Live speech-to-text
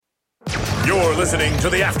You're listening to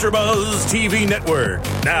the AfterBuzz TV Network,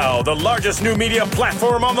 now the largest new media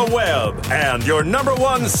platform on the web, and your number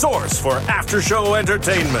one source for after-show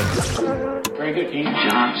entertainment. Very good, Dean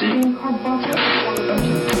Johnson.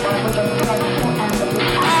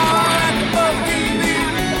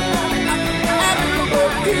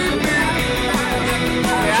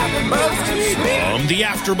 From the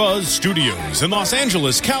AfterBuzz Studios in Los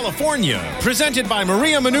Angeles, California, presented by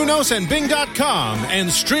Maria Menounos and Bing.com,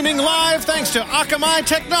 and streaming live thanks to Akamai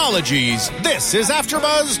Technologies, this is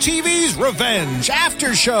AfterBuzz TV's Revenge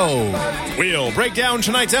After Show. We'll break down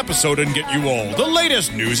tonight's episode and get you all the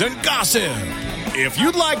latest news and gossip. If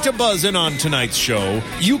you'd like to buzz in on tonight's show,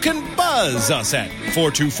 you can buzz us at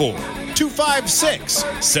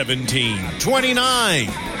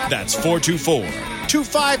 424-256-1729. That's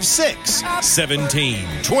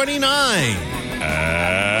 424-256-1729.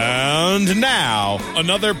 And now,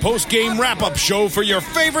 another post-game wrap-up show for your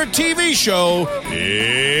favorite TV show.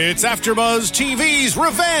 It's AfterBuzz TV's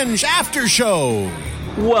Revenge After Show.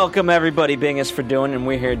 Welcome, everybody. Bing is for doing, and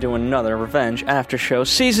we're here doing another Revenge After Show,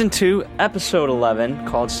 Season 2, Episode 11,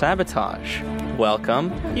 called Sabotage.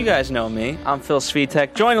 Welcome. You guys know me. I'm Phil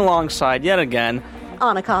Svitek, joined alongside, yet again,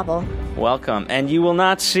 Anna Koppel. Welcome. And you will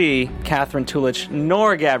not see Catherine Tulich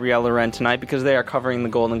nor Gabrielle Loren tonight because they are covering the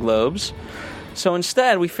Golden Globes. So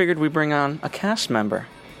instead, we figured we'd bring on a cast member.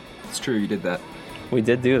 It's true, you did that. We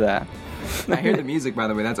did do that. I hear the music, by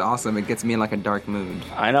the way. That's awesome. It gets me in like a dark mood.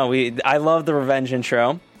 I know. I love the Revenge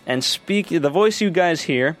intro. And the voice you guys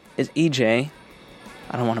hear is EJ.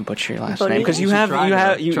 I don't want to butcher your last name because you have.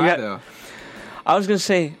 Though. I was gonna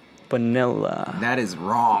say Bonilla. That is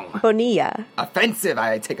wrong. Bonilla. Offensive.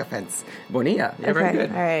 I take offense. Bonilla. Yeah, very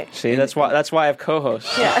good. All right. See, that's why I have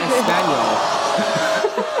co-hosts. Yeah. Spaniel.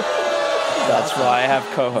 That's why I have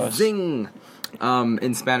co-hosts. Zing.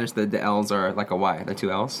 In Spanish, the L's are like a Y. They're two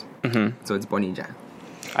L's. Mm-hmm. So it's Bonilla.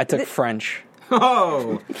 I took French.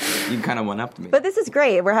 Oh, you kind of went up to me. But this is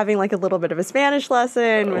great. We're having like a little bit of a Spanish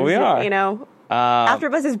lesson. We are. You know,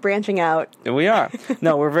 AfterBuzz is branching out. We are.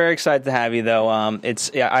 No, we're very excited to have you, though. I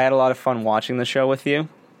had a lot of fun watching the show with you.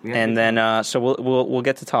 Yeah, and then, so we'll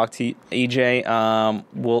get to talk to EJ.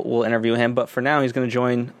 We'll interview him, but for now, he's going to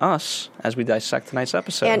join us as we dissect tonight's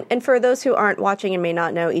episode. And for those who aren't watching and may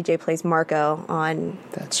not know, EJ plays Marco on.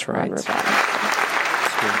 That's right. On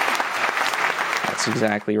That's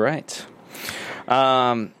exactly right.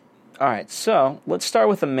 All right, so let's start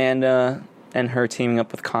with Amanda and her teaming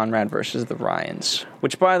up with Conrad versus the Ryans.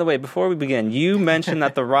 Which, by the way, before we begin, you mentioned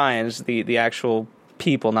that the Ryans, the actual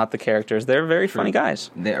people, not the characters, they're very funny guys.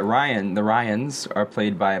 The Ryans are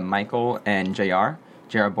played by Michael and JR.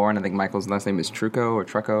 JR Bourne. I think Michael's last name is Trucco or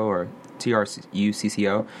Trucco.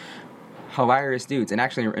 Hilarious dudes. And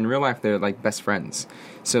actually, in real life, they're like best friends.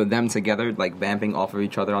 So them together, like vamping off of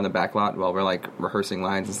each other on the back lot while we're like rehearsing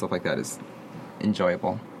lines and stuff like that is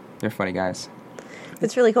enjoyable. They're funny guys.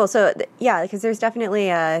 It's really cool. So, yeah, because there's definitely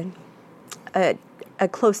a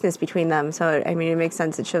closeness between them. So, I mean, it makes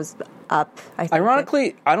sense. It shows up.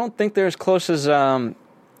 Ironically, I don't think they're as close as I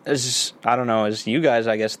don't know, as you guys,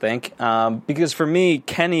 I guess, think. Because for me,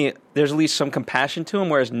 Kenny, there's at least some compassion to him,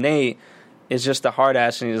 whereas Nate is just a hard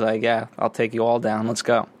ass, and he's like, yeah, I'll take you all down. Let's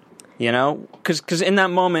go. You know? Because in that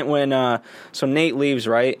moment when, so Nate leaves,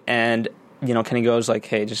 right? And, you know, Kenny goes like,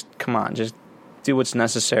 hey, just come on, just do what's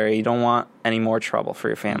necessary. You don't want any more trouble for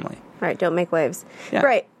your family. Right, don't make waves. Yeah.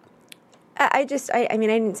 Right. I mean,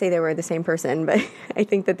 I didn't say they were the same person, but I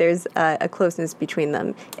think that there's a closeness between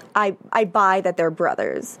them. I buy that they're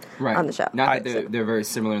brothers on the show. Not that they're very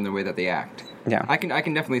similar in the way that they act. Yeah, I can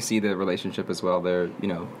definitely see the relationship as well. They're, you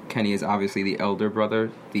know, Kenny is obviously the elder brother.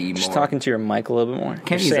 Just talking to your mic a little bit more.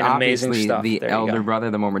 Kenny's obviously the elder brother,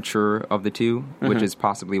 the more mature of the two, which is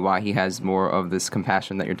possibly why he has more of this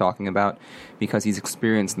compassion that you're talking about, because he's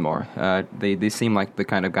experienced more. They seem like the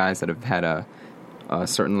kind of guys that have had a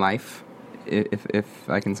certain life, if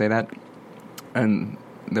I can say that, and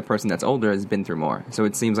the person that's older has been through more. So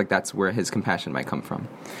it seems like that's where his compassion might come from.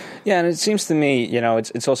 Yeah, and it seems to me, you know,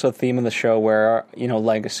 it's also a theme of the show where, you know,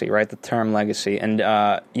 legacy, right? The term legacy. And,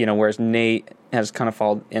 you know, whereas Nate has kind of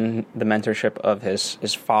followed in the mentorship of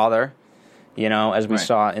his father, you know, as we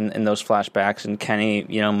saw in those flashbacks. And Kenny,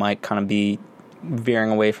 you know, might kind of be veering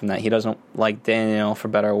away from that. He doesn't, like Daniel, for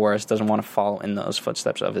better or worse, doesn't want to follow in those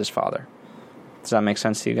footsteps of his father. Does that make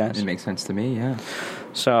sense to you guys? It makes sense to me, yeah.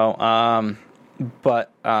 So,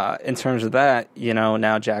 but in terms of that, you know,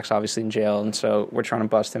 now Jack's obviously in jail, and so we're trying to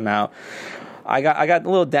bust him out. I got a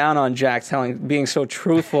little down on Jack being so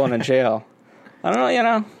truthful in a jail. I don't know, you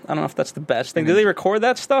know, I don't know if that's the best thing. Do they record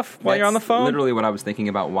that stuff while you're on the phone? Literally what I was thinking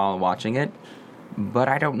about while watching it, but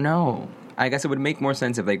I don't know. I guess it would make more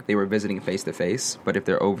sense if they were visiting face to face, but if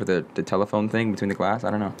they're over the telephone thing between the glass, I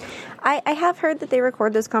don't know. I have heard that they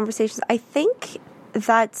record those conversations. I think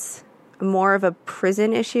that's more of a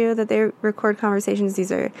prison issue that they record conversations.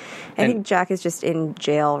 I think Jack is just in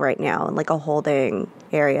jail right now in like a holding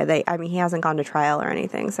area. He hasn't gone to trial or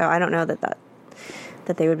anything, so I don't know that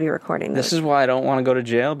they would be recording those. This is why I don't want to go to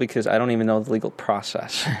jail, because I don't even know the legal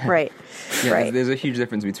process. Right. Yeah, right. There's a huge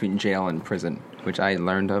difference between jail and prison, which I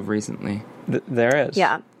learned of recently. There is.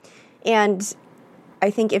 Yeah. And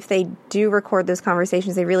I think if they do record those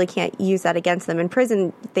conversations, they really can't use that against them. In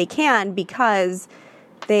prison, they can, because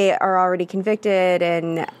they are already convicted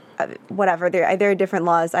and whatever. There are different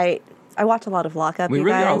laws. I watch a lot of Lockup. We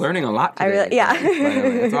really are learning a lot today. Yeah. By the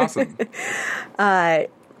way. It's awesome.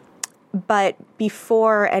 But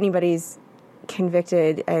before anybody's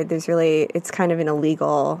convicted, it's kind of an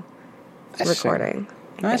illegal recording.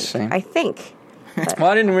 I think. Well,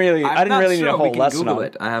 I didn't really need a whole lesson on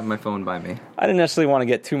it. I have my phone by me. I didn't necessarily want to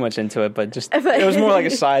get too much into it, but just it was more like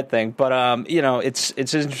a side thing. But it's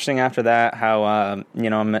interesting after that how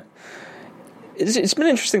it's been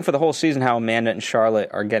interesting for the whole season how Amanda and Charlotte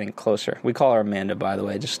are getting closer. We call her Amanda, by the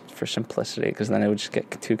way, just for simplicity, because then it would just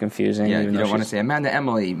get too confusing. Yeah, you don't want to say Amanda,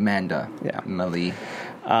 Emily, Manda. Yeah, Emily.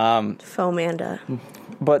 Fomanda.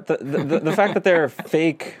 But the fact that their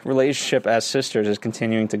fake relationship as sisters is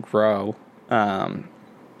continuing to grow,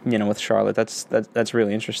 with Charlotte, that's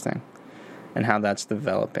really interesting, and how that's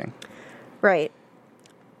developing. Right.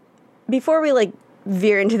 Before we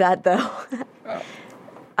veer into that, though,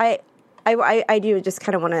 I do just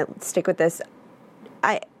kind of want to stick with this.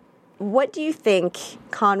 What do you think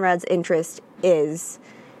Conrad's interest is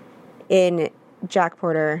in Jack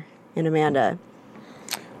Porter and Amanda?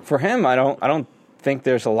 For him, I don't think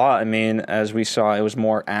there's a lot. I mean, as we saw, it was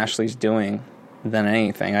more Ashley's doing than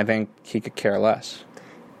anything. I think he could care less.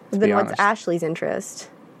 Then what's Ashley's interest?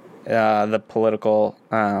 The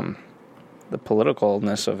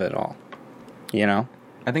politicalness of it all.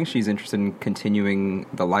 I think she's interested in continuing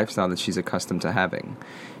the lifestyle that she's accustomed to having.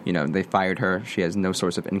 They fired her. She has no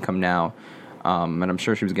source of income now, and I'm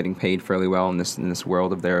sure she was getting paid fairly well in this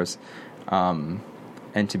world of theirs.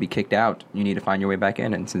 And to be kicked out, you need to find your way back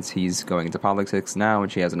in. And since he's going into politics now,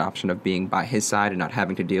 and she has an option of being by his side and not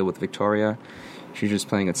having to deal with Victoria, she's just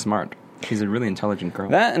playing it smart. She's a really intelligent girl.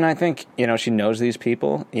 That, and I think she knows these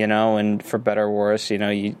people. And for better or worse,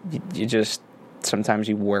 you just. Sometimes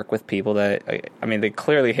you work with people that, they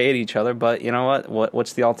clearly hate each other, but you know what?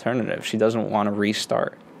 What's the alternative? She doesn't want to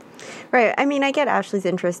restart. Right. I get Ashley's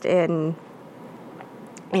interest in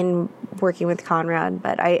working with Conrad,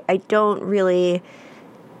 but I don't really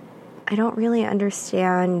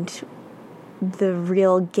understand the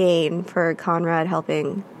real gain for Conrad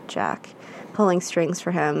helping Jack, pulling strings for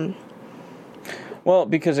him. Well,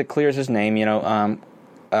 because it clears his name,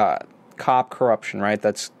 cop corruption, right?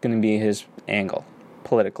 That's going to be his angle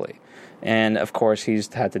politically, and of course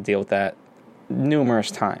he's had to deal with that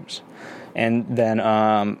numerous times. And then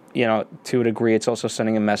to a degree it's also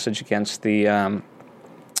sending a message against the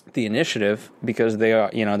initiative, because they are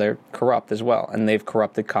they're corrupt as well, and they've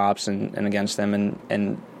corrupted cops and against them,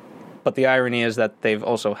 and but the irony is that they've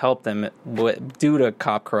also helped them due to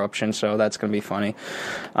cop corruption, so that's going to be funny.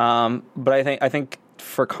 But I think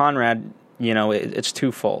for Conrad, it's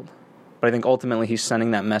twofold. But I think ultimately he's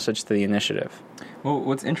sending that message to the initiative. Well,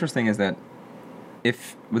 what's interesting is that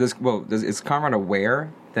is Conrad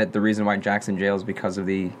aware that the reason why Jack's in jail is because of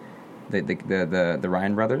the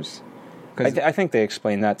Ryan brothers? I think they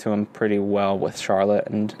explained that to him pretty well with Charlotte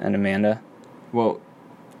and Amanda. Well,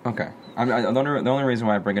 okay. The only reason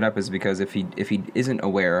why I bring it up is because if he isn't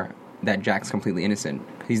aware that Jack's completely innocent,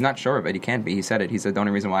 he's not sure of it. He can't be. He said it. He said the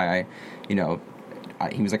only reason why he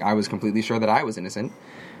was like, I was completely sure that I was innocent.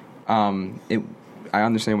 I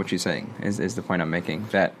understand what she's saying, is the point I'm making.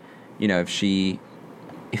 That, if he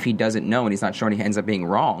doesn't know and he's not sure and he ends up being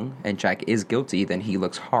wrong and Jack is guilty, then he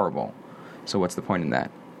looks horrible. So what's the point in that?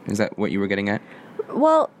 Is that what you were getting at?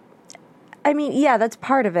 Well, yeah, that's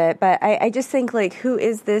part of it, but I just think, who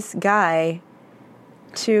is this guy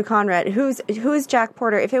to Conrad? Who is Jack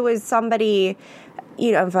Porter? If it was somebody,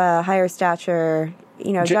 of a higher stature,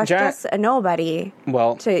 just a nobody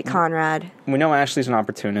to Conrad. We know Ashley's an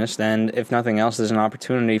opportunist, and if nothing else, there's an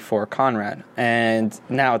opportunity for Conrad. And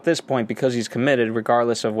now at this point, because he's committed,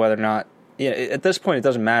 regardless of whether or not... at this point, it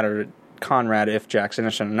doesn't matter to Conrad if Jack's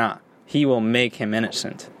innocent or not. He will make him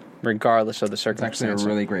innocent, regardless of the circumstances. That's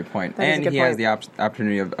actually a really great point. And he has the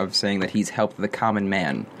opportunity of saying that he's helped the common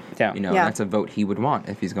man. Yeah. That's a vote he would want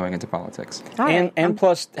if he's going into politics. And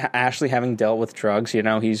plus, Ashley having dealt with drugs,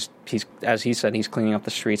 he's as he said, he's cleaning up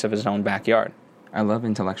the streets of his own backyard. I love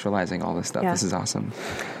intellectualizing all this stuff. Yeah. This is awesome.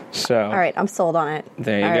 So, all right, I'm sold on it.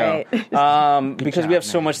 There you go. Right. Because we have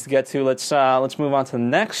so much to get to, let's move on to the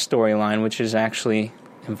next storyline, which is actually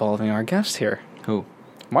involving our guest here. Who?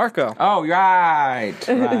 Marco. Oh, right.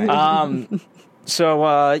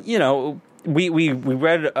 So, we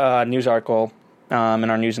read a news article in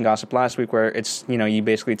our News and Gossip last week where it's, you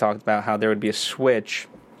basically talked about how there would be a switch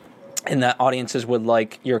and that audiences would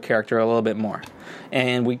like your character a little bit more.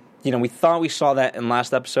 And we thought we saw that in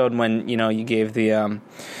last episode when, you gave the,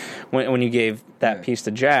 when you gave that piece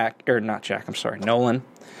to Nolan.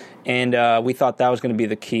 And we thought that was going to be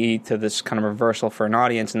the key to this kind of reversal for an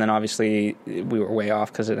audience. And then obviously we were way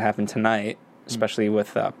off because it happened tonight, especially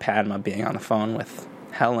with Padma being on the phone with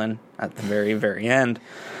Helen at the very, very end.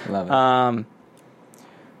 Love it.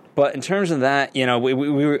 But in terms of that, we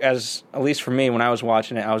were, at least for me, when I was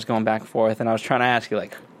watching it, I was going back and forth, and I was trying to ask you,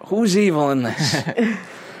 like, who's evil in this?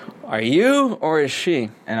 Are you, or is she?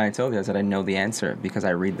 And I told you, I said I know the answer because I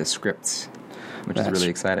read the scripts, which is really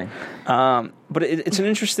exciting. But it's an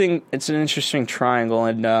interesting triangle,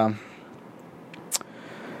 and how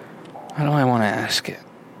do I want to ask it?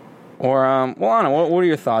 Or Anna, what are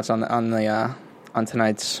your thoughts on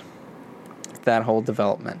tonight's that whole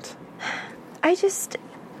development? I just,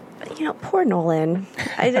 poor Nolan.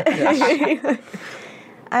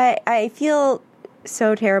 I feel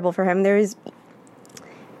so terrible for him. There's,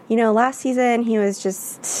 last season he was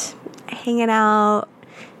just hanging out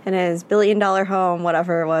in his $1 billion home,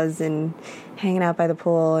 whatever it was, and hanging out by the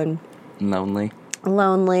pool and lonely,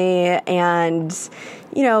 and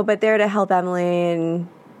but there to help Emily and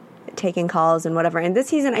taking calls and whatever. And this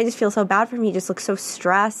season, I just feel so bad for him. He just looks so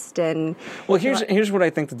stressed. And here's what I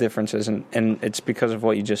think the difference is, and it's because of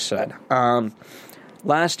what you just said.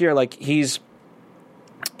 Last year, like he's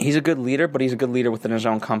a good leader, but he's a good leader within his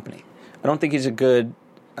own company. I don't think he's a good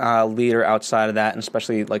leader outside of that, and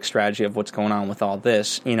especially like strategy of what's going on with all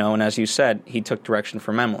this. And as you said, he took direction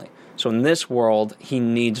from Emily. So in this world, he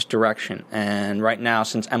needs direction. And right now,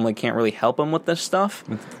 since Emily can't really help him with this stuff,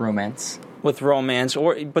 with romance,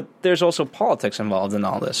 but there's also politics involved in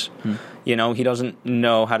all this. He doesn't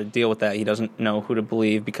know how to deal with that. He doesn't know who to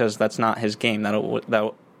believe because that's not his game.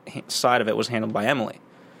 That side of it was handled by Emily.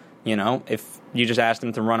 If you just asked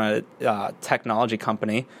him to run a technology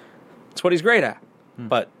company, it's what he's great at.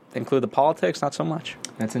 But include the politics, not so much.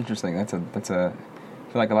 That's interesting. That's a.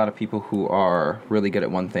 I feel like a lot of people who are really good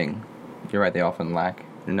at one thing, you're right, they often lack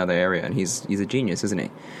in another area. And he's a genius, isn't he?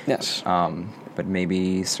 Yes. But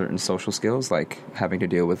maybe certain social skills, like having to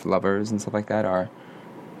deal with lovers and stuff like that,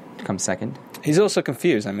 come second. He's also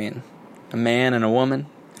confused. I mean, a man and a woman.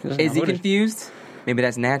 Is he confused? Maybe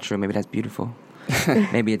that's natural. Maybe that's beautiful.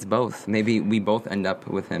 Maybe it's both. Maybe we both end up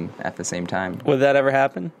with him at the same time. Would that ever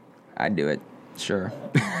happen? I'd do it. Sure.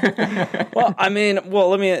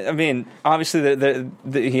 Obviously,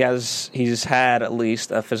 he's had at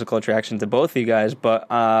least a physical attraction to both of you guys,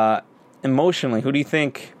 but emotionally, who do you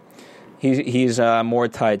think he's more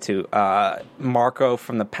tied to? Marco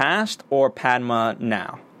from the past or Padma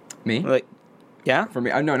now? Me? Yeah. For me,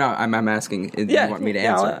 no. I'm asking. Do you want me to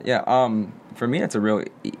answer? Yeah. For me, it's a real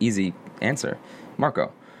easy answer.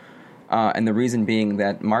 Marco, and the reason being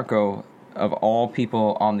that Marco, of all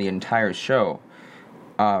people on the entire show,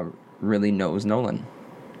 really knows Nolan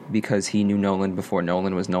because he knew Nolan before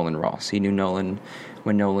Nolan was Nolan Ross. He knew Nolan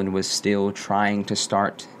when Nolan was still trying to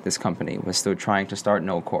start this company, was still trying to start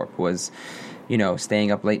No Corp, was,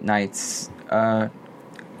 staying up late nights,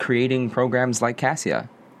 creating programs like Cassia.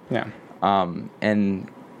 Yeah.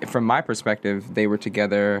 And from my perspective, they were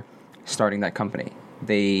together starting that company.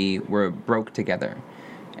 They were broke together.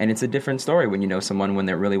 And it's a different story when you know someone when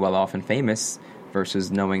they're really well off and famous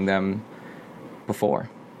versus knowing them before.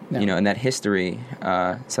 Yeah. And that history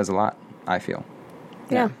says a lot, I feel.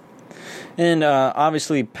 Yeah. And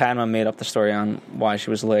obviously Padma made up the story on why she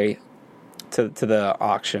was late to the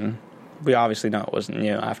auction. We obviously know it wasn't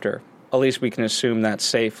you after. At least we can assume that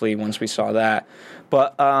safely once we saw that.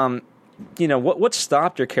 But, what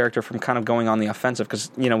stopped your character from kind of going on the offensive?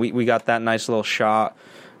 Because, we got that nice little shot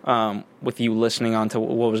with you listening on to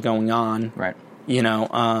what was going on. Right.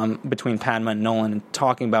 Between Padma and Nolan and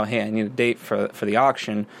talking about, hey, I need a date for the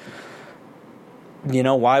auction.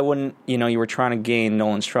 Why wouldn't, you were trying to gain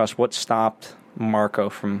Nolan's trust. What stopped Marco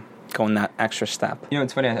from going that extra step?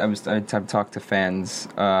 It's funny. I've talked to fans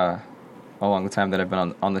along the time that I've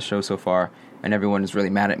been on the show so far, and everyone is really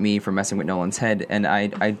mad at me for messing with Nolan's head. And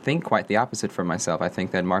I think quite the opposite for myself. I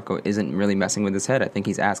think that Marco isn't really messing with his head. I think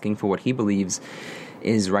he's asking for what he believes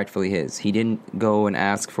is rightfully his. He didn't go and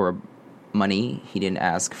ask for money. He didn't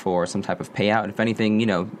ask for some type of payout. If anything,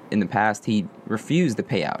 in the past, he refused the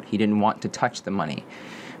payout. He didn't want to touch the money.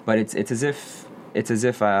 But it's as if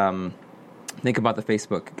think about the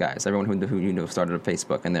Facebook guys. Everyone who started a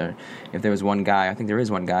Facebook, and if there was one guy, I think there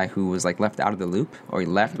is one guy who was like left out of the loop, or he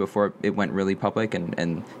left before it went really public,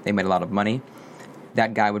 and they made a lot of money.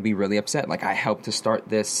 That guy would be really upset. Like, I helped to start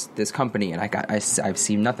this company, and I've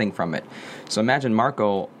seen nothing from it. So imagine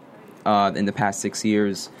Marco in the past 6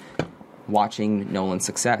 years watching Nolan's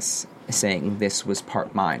success, saying, this was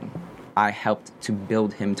part mine. I helped to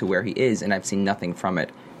build him to where he is, and I've seen nothing from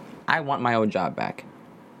it. I want my own job back.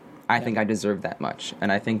 I think I deserve that much,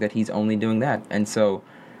 and I think that he's only doing that. And so,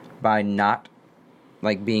 by not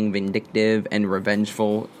being vindictive and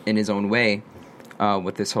revengeful in his own way,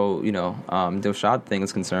 with this whole Dilshad thing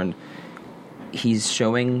is concerned, he's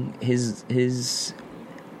showing his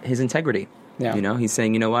integrity. Yeah. He's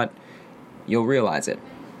saying, you know what, you'll realize it.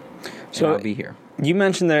 So I'll be here. You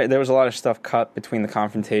mentioned there was a lot of stuff cut between the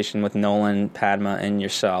confrontation with Nolan, Padma, and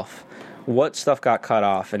yourself. What stuff got cut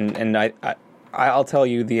off? And I'll tell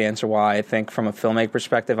you the answer why. I think from a filmmaker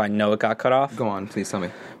perspective, I know it got cut off. Go on, please tell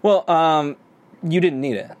me. Well, you didn't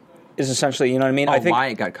need it. Is essentially, you know what I mean? Oh, I think, why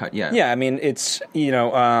it got cut? Yeah. Yeah, I mean, it's I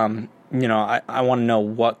want to know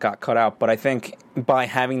what got cut out, but I think by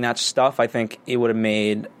having that stuff, I think it would have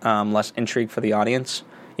made less intrigue for the audience.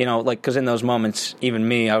 Because in those moments, even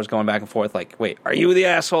me, I was going back and forth, like, wait, are you the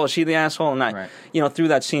asshole? Is she the asshole? And right. Through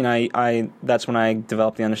that scene, I that's when I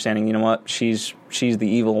developed the understanding, you know what, she's the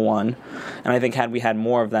evil one. And I think had we had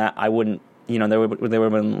more of that, I wouldn't, there would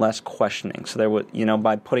have been less questioning. So there would,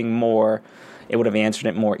 by putting more, it would have answered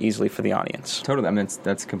it more easily for the audience. Totally. I mean,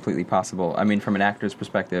 that's completely possible. I mean, from an actor's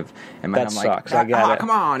perspective, and that sucks. I get it. Come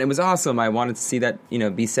on, it was awesome. I wanted to see that,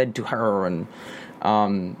 be said to her, and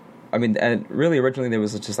I mean, and really, originally there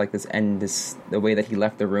was just like the way that he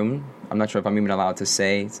left the room. I'm not sure if I'm even allowed to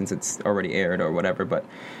say since it's already aired or whatever, but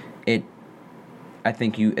I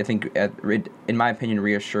think in my opinion,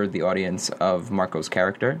 reassured the audience of Marco's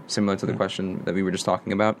character, similar to the question that we were just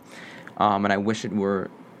talking about. And I wish it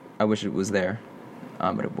was there,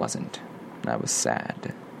 but it wasn't. And I was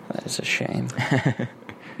sad. That is a shame.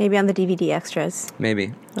 Maybe on the DVD extras.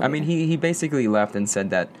 Maybe. Okay. I mean, he basically left and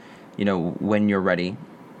said that, when you're ready,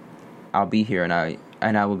 I'll be here, and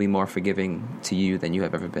I will be more forgiving to you than you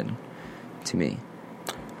have ever been to me.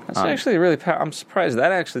 That's actually really I'm surprised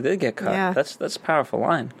that actually did get cut. Yeah. That's a powerful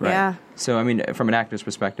line. Right? Yeah. So, I mean, from an actor's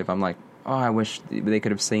perspective, I'm like, oh, I wish they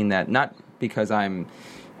could have seen that. Not because I'm,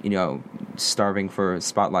 starving for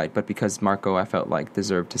spotlight, but because Marco, I felt like,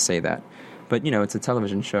 deserved to say that. But, it's a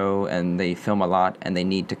television show, and they film a lot, and they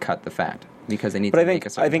need to cut the fat. Because they need to make a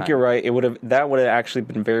certain I think time. You're right. That would have actually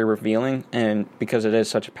been very revealing, and because it is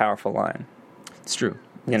such a powerful line. It's true.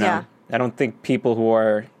 Yeah. I don't think people who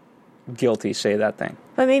are guilty say that thing.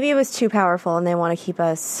 But maybe it was too powerful, and they want to keep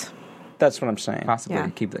us. That's what I'm saying.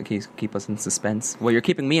 Possibly keep us in suspense. Well, you're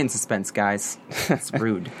keeping me in suspense, guys. It's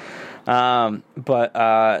rude. But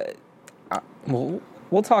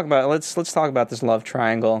we'll talk about let's talk about this love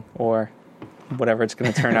triangle or whatever it's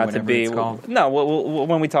going to turn out to be. No, we'll,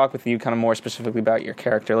 when we talk with you kind of more specifically about your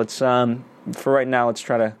character, let's for right now, let's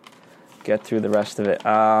try to get through the rest of it.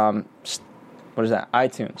 What is that?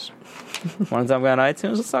 iTunes. Want to talk about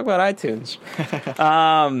iTunes? Let's talk about iTunes.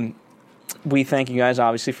 We thank you guys,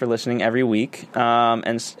 obviously, for listening every week,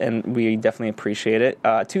 and we definitely appreciate it.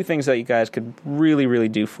 Two things that you guys could really, really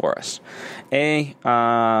do for us.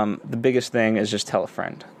 The biggest thing is just tell a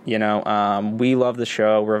friend. We love the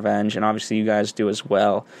show, Revenge, and obviously you guys do as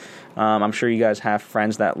well. I'm sure you guys have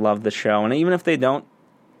friends that love the show, and even if they don't,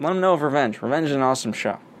 let them know of Revenge. Revenge is an awesome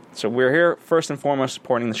show. So we're here, first and foremost,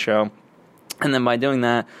 supporting the show, and then by doing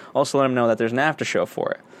that, also let them know that there's an after show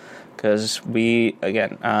for it. Because we,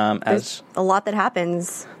 again, there's a lot that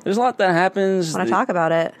happens. There's a lot that happens. You want to talk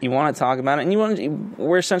about it. You want to talk about it, and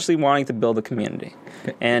we're essentially wanting to build a community.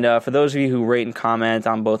 Okay. And for those of you who rate and comment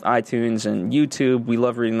on both iTunes and YouTube, we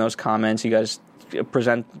love reading those comments. You guys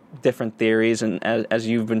present different theories, and as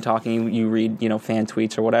you've been talking, you read fan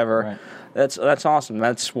tweets or whatever. Right. That's awesome.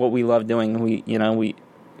 That's what we love doing.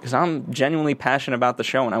 Because I'm genuinely passionate about the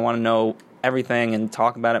show, and I want to know everything and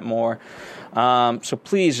talk about it more. So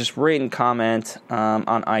please just rate and comment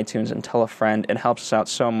on iTunes and tell a friend. It helps us out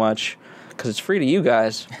so much because it's free to you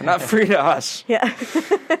guys, but not free to us. Yeah.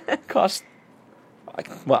 Costs.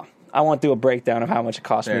 Well, I won't do a breakdown of how much it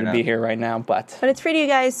costs me to be here right now, but it's free to you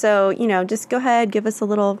guys. So just go ahead, give us a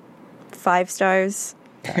little 5 stars.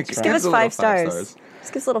 Just give us 5 stars.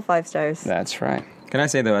 Just give us a little 5 stars. That's right. Can I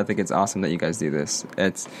say, though, I think it's awesome that you guys do this.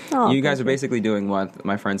 You guys are basically doing what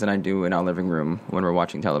my friends and I do in our living room when we're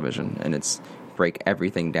watching television, and it's break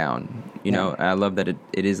everything down. You know, I love that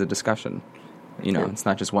it is a discussion. You know, it's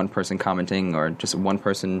not just one person commenting or just one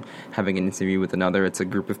person having an interview with another. It's a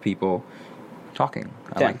group of people talking.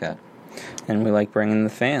 I like that. And we like bringing the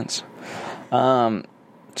fans.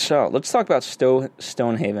 So let's talk about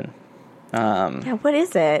Stonehaven. What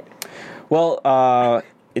is it? Well,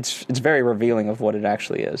 it's very revealing of what it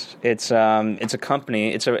actually is. It's a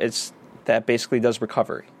company. It's that basically does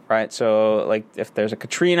recovery, right? So like if there's a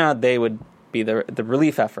Katrina, they would be the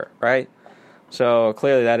relief effort, right? So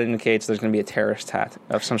clearly that indicates there's going to be a terrorist attack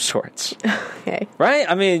of some sorts. Okay. Right?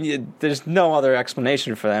 I mean, there's no other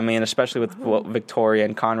explanation for that. I mean, especially with Victoria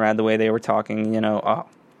and Conrad, the way they were talking, you know,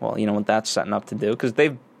 what that's setting up to do. Because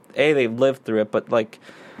they've lived through it, but like,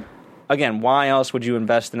 again, why else would you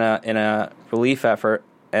invest in a relief effort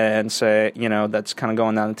and say, you know, that's kind of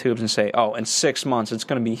going down the tubes and say, in 6 months it's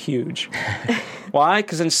going to be huge. Why?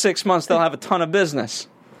 Because in 6 months they'll have a ton of business.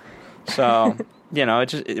 So, you know,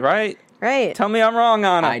 it's just, right? Right. Tell me I'm wrong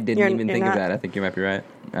on it. I didn't even think of that. I think you might be right.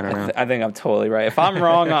 I don't know. I think I'm totally right. If I'm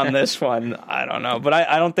wrong on this one, I don't know. But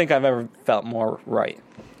I don't think I've ever felt more right.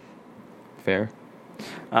 Fair.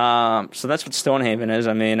 So that's what Stonehaven is.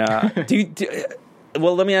 I mean,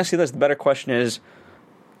 well, let me ask you this. The better question is,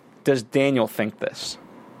 does Daniel think this?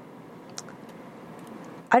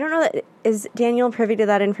 I don't know. Is Daniel privy to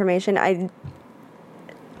that information?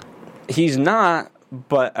 He's not.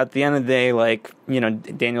 But at the end of the day, like, you know,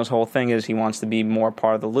 Daniel's whole thing is he wants to be more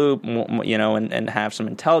part of the loop, you know, and have some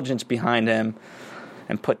intelligence behind him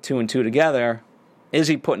and put 2 and 2 together. Is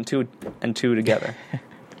he putting 2 and 2 together?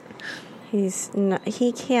 He's not,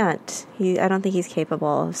 he can't. I don't think he's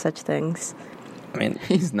capable of such things. I mean,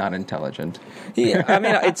 he's not intelligent. Yeah, I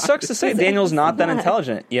mean, it sucks to say Daniel's not that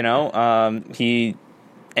intelligent, you know.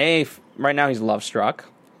 Right now he's love struck.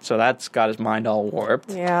 So that's got his mind all warped.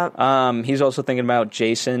 Yeah. He's also thinking about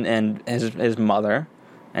Jason and his mother,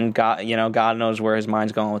 and God knows where his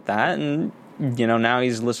mind's going with that. And you know, now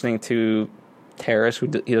he's listening to terrorists who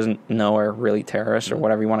he doesn't know are really terrorists or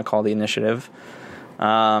whatever you want to call the initiative.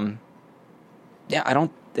 I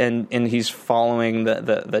don't. And he's following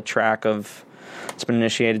the track of. It's been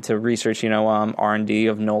initiated to research, you know, R&D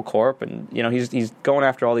of Null Corp, and you know he's going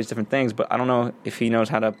after all these different things, but I don't know if he knows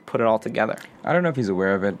how to put it all together. I don't know if he's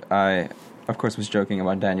aware of it. I, of course, was joking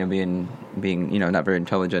about Daniel being you know not very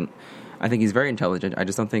intelligent. I think he's very intelligent. I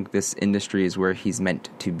just don't think this industry is where he's meant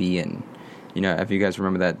to be in. You know, if you guys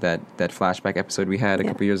remember that flashback episode we had a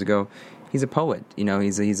couple years ago, he's a poet. You know,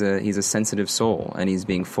 he's a sensitive soul, and he's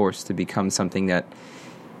being forced to become something that.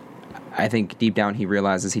 I think deep down he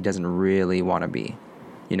realizes he doesn't really want to be,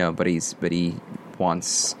 you know, but he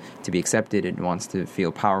wants to be accepted and wants to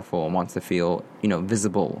feel powerful and wants to feel, you know,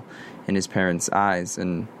 visible in his parents' eyes.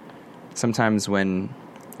 And sometimes when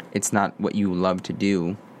it's not what you love to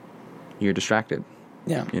do, you're distracted.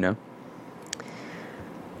 Yeah. You know?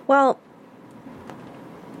 Well,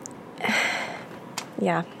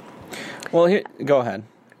 yeah. Well, go ahead.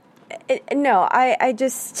 No, I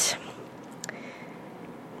just...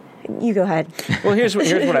 You go ahead. Well, here's what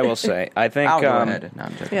I will say. I think I'll go ahead. No,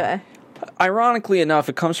 I'm joking. Yeah. Ironically enough,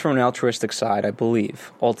 it comes from an altruistic side, I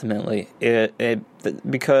believe. Ultimately,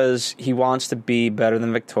 because he wants to be better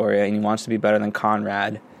than Victoria and he wants to be better than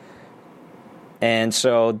Conrad, and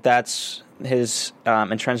so that's his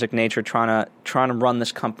intrinsic nature trying to run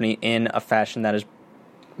this company in a fashion that is,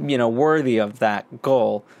 you know, worthy of that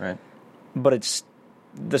goal. Right. But it's.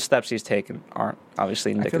 The steps he's taken aren't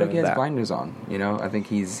obviously indicative of that. I feel like he has blinders on, you know? I think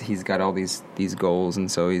he's got all these goals,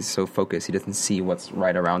 and so he's so focused, he doesn't see what's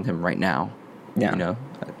right around him right now. Yeah. You know?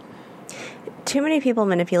 Too many people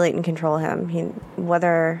manipulate and control him,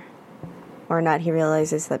 whether or not he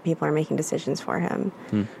realizes that people are making decisions for him.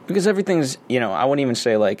 Because everything's, you know, I wouldn't even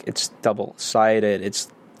say, like, it's double-sided. It's,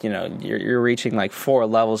 you know, you're reaching, like, 4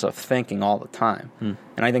 levels of thinking all the time.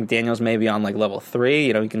 And I think Daniel's maybe on, like, level 3.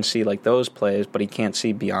 You know, he can see, like, those plays, but he can't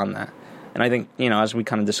see beyond that. And I think, you know, as we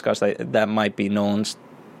kind of discussed, that might be Nolan's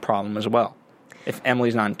problem as well. If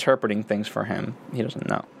Emily's not interpreting things for him, he doesn't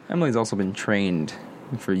know. Emily's also been trained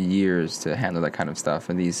for years to handle that kind of stuff.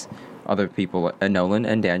 And these other people, Nolan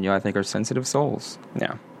and Daniel, I think, are sensitive souls.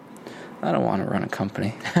 Yeah. I don't want to run a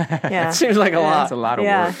company. Yeah. It seems like a lot. It's a lot of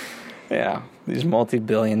work. Yeah. These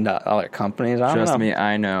multi-billion-dollar companies, I don't know. Trust me,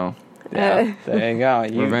 I know. Yeah, there you go.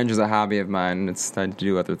 Revenge is a hobby of mine. It's time to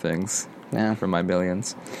do other things for my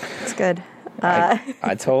billions. It's good.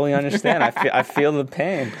 I totally understand. I feel the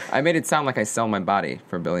pain. I made it sound like I sell my body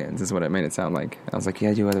for billions, is what I made it sound like. I was like,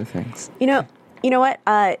 yeah, I do other things. You know what?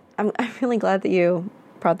 I'm really glad that you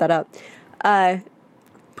brought that up.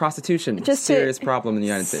 Prostitution, serious problem in the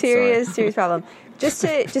United States. Serious problem. Just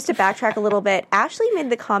to backtrack a little bit, Ashley made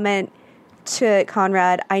the comment to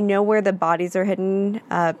Conrad, I know where the bodies are hidden,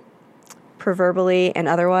 proverbially and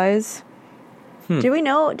otherwise. Do we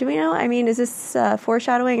know? I mean, is this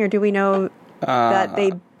foreshadowing, or do we know that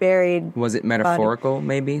they buried? Was it metaphorical?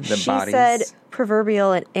 Maybe the she bodies. She said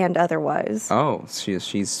proverbial and otherwise. Oh,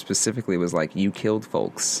 she specifically was like, "You killed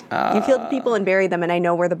folks. You killed people and buried them, and I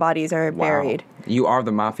know where the bodies are buried." You are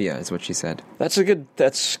the mafia, is what she said. That's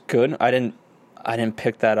good. I didn't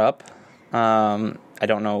pick that up. I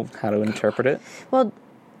don't know how to interpret it. Well,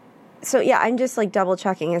 so yeah, I'm just like double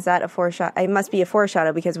checking. Is that a foreshadow? It must be a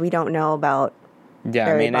foreshadow because we don't know about.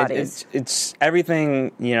 Yeah, I mean, it's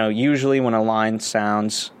everything, usually when a line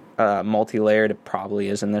sounds multi-layered, it probably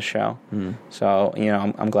is in this show. Mm. So,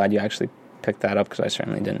 I'm glad you actually picked that up because I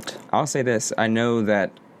certainly didn't. I'll say this. I know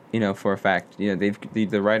that, for a fact,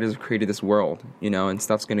 the writers have created this world, and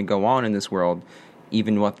stuff's going to go on in this world,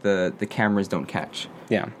 even what the cameras don't catch.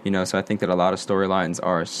 Yeah. So I think that a lot of storylines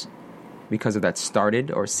are, because of that,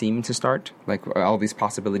 started or seem to start. Like, all these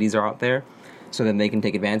possibilities are out there. So then they can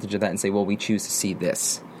take advantage of that and say, well, we choose to see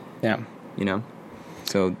this. Yeah.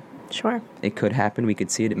 So sure, it could happen. We could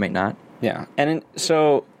see it. It might not. Yeah. And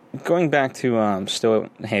so going back to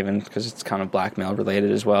Stonehaven, because it's kind of blackmail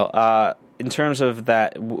related as well, in terms of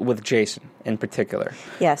that, with Jason in particular.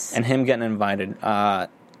 Yes. And him getting invited,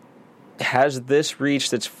 has this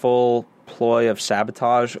reached its full ploy of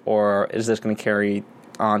sabotage, or is this going to carry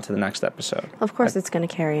on to the next episode? Of course it's going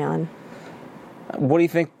to carry on. What do you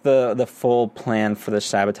think the full plan for the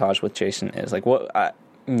sabotage with Jason is? Like, what,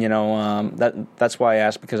 that's why I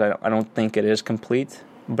asked, because I don't think it is complete,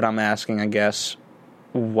 but I'm asking, I guess,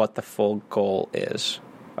 what the full goal is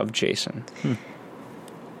of Jason.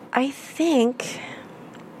 I think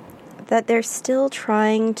that they're still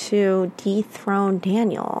trying to dethrone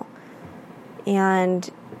Daniel. And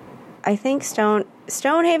I think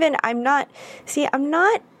Stonehaven, I'm not.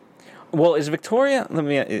 Well, is Victoria?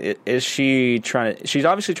 Is she trying to? She's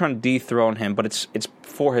obviously trying to dethrone him, but it's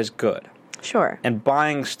for his good. Sure. And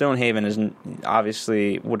buying Stonehaven is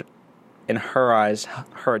obviously would, in her eyes,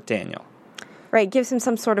 hurt Daniel. Right. Gives him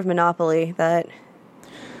some sort of monopoly that.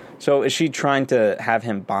 So is she trying to have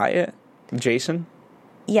him buy it, Jason?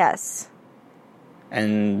 Yes.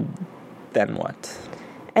 And then what?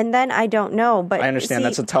 And then I don't know, but I understand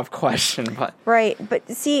that's a tough question, but right, but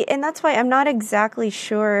see, and that's why I'm not exactly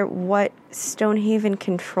sure what Stonehaven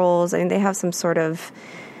controls. I mean, they have some sort of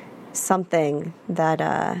something that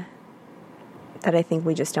I think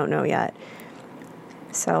we just don't know yet.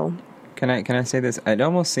 So, can I say this? It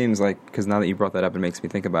almost seems like, because now that you brought that up, it makes me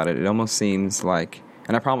think about it. It almost seems like,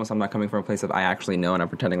 and I promise I'm not coming from a place of I actually know and I'm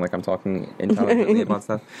pretending like I'm talking intelligently about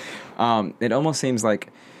stuff. It almost seems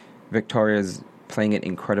like Victoria's playing it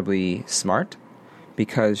incredibly smart,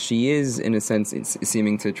 because she is, in a sense,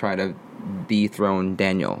 seeming to try to dethrone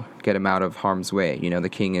Daniel, get him out of harm's way. The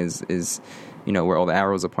king is where all the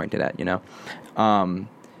arrows are pointed at.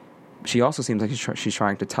 She also seems like she's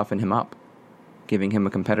trying to toughen him up, giving him a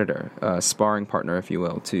competitor, a sparring partner, if you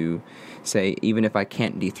will, to say, even if I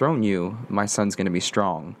can't dethrone you, my son's going to be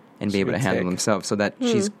strong and be able to handle himself. So that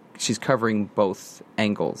she's covering both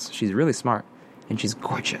angles. She's really smart, and she's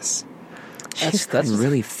gorgeous. That's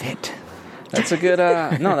really fit. That's a good.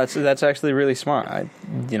 No, that's actually really smart. I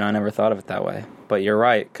never thought of it that way. But you're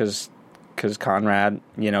right, because Conrad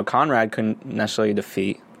couldn't necessarily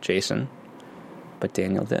defeat Jason, but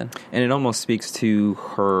Daniel did. And it almost speaks to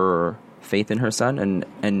her faith in her son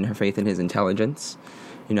and her faith in his intelligence.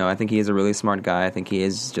 I think he is a really smart guy. I think he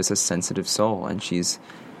is just a sensitive soul, and she's,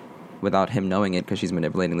 without him knowing it, because she's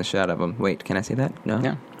manipulating the shit out of him. Wait, can I say that? No.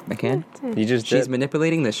 Yeah. I can. She's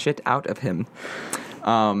manipulating the shit out of him,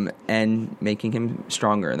 and making him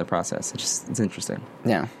stronger in the process. It's interesting.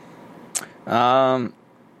 Yeah.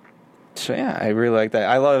 So yeah, I really like that.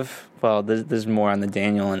 I love. Well, this is more on the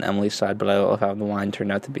Daniel and Emily side, but I love how the wine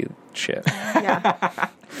turned out to be shit. Yeah.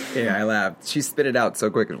 Yeah, I laughed. She spit it out so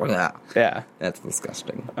quick. Yeah, that's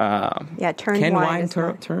disgusting. Yeah, turned can wine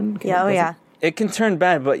turn? Yeah, yeah. It can turn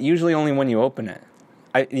bad, but usually only when you open it.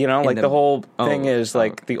 The whole thing is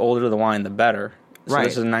the older the wine, the better. So right.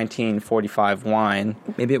 This is a 1945 wine.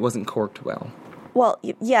 Maybe it wasn't corked well. Well,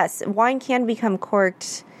 yes, wine can become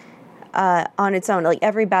corked on its own. Like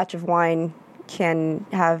every batch of wine can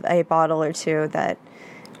have a bottle or two that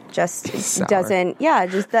just doesn't. Yeah,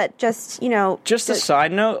 just. Just a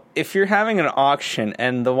side note: if you're having an auction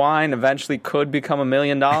and the wine eventually could become $1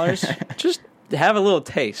 million, just have a little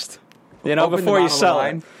taste. Before you sell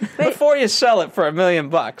it. Before you sell it for $1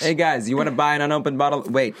 million. Hey guys, you want to buy an unopened bottle?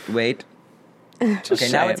 Wait. Okay,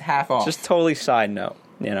 now it's half off. Just totally side note,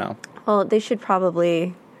 Well, they should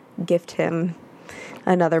probably gift him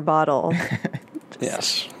another bottle.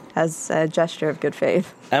 Yes. as a gesture of good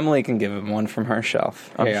faith. Emily can give him one from her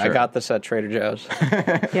shelf. Hey, sure. I got this at Trader Joe's.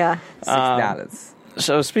 Yeah. $6.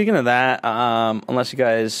 So speaking of that, unless you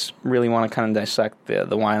guys really want to kind of dissect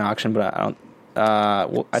the wine auction, but I don't.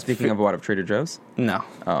 Speaking of what, of Trader Joe's? No.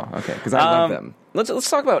 Oh, okay. Because I love them. Let's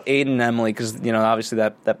talk about Aiden and Emily, because obviously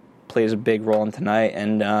that plays a big role in tonight,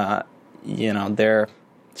 and they're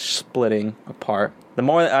splitting apart. The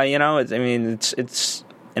more it's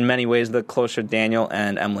in many ways the closer Daniel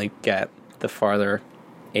and Emily get, the farther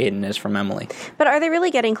Aiden is from Emily. But are they really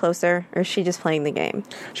getting closer, or is she just playing the game?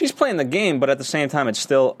 She's playing the game, but at the same time, it's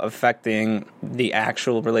still affecting the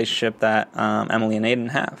actual relationship that Emily and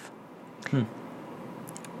Aiden have.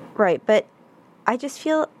 Right, but I just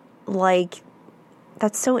feel like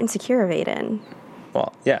that's so insecure of Aiden.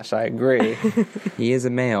 Well, yes, I agree. He is a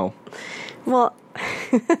male. Well,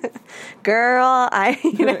 girl,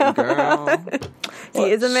 Girl. He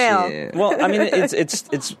is a male. Shit. Well, I mean,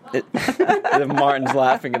 it's Martin's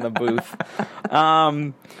laughing in the booth.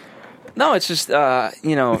 No, it's just I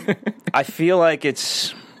feel like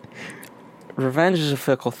revenge is a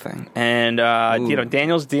fickle thing, and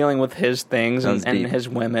Daniel's dealing with his things and his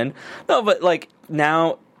women. No, but like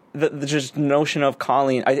now the just notion of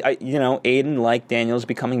Colleen, Aiden, like Daniel's,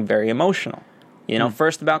 becoming very emotional.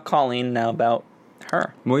 First about Colleen, now about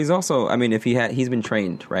her. Well, he's also, I mean, he's been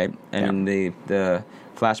trained, right? And in the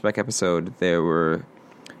flashback episode, there were,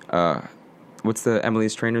 what's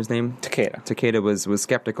Emily's trainer's name? Takeda. Takeda was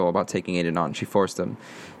skeptical about taking Aiden on. She forced him.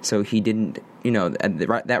 So he didn't,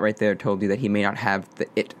 that right there told you that he may not have the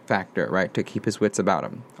it factor, right? To keep his wits about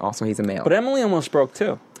him. Also, he's a male. But Emily almost broke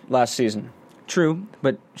too last season. True,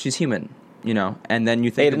 but she's human, and then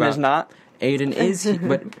you think Aiden is not? Aiden is,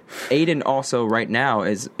 but Aiden also right now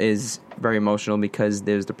is very emotional because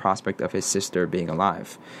there's the prospect of his sister being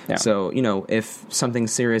alive. Yeah. So, if something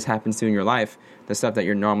serious happens to you in your life, the stuff that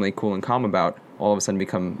you're normally cool and calm about all of a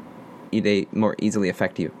sudden they more easily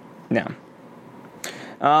affect you. Yeah.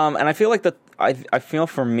 And I feel like I feel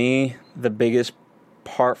for me, the biggest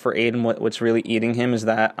part for Aiden, what's really eating him is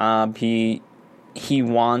that he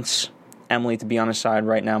wants Emily to be on his side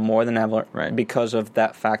right now more than ever, right, because of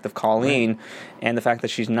that fact of Colleen, and the fact that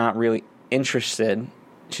she's not really interested.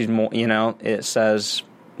 She's more, it says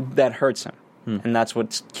that hurts him, and that's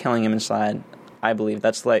what's killing him inside. I believe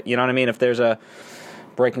that's like, you know what I mean? If there's a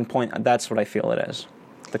breaking point, that's what I feel it is.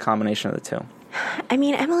 The combination of the two. I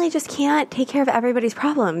mean, Emily just can't take care of everybody's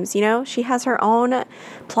problems, She has her own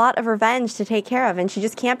plot of revenge to take care of, and she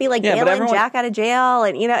just can't be like bailing Jack out of jail,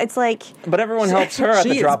 and, it's like... But everyone helps her at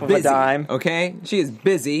the drop of a dime. Okay? She is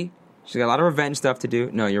busy. She's got a lot of revenge stuff to do.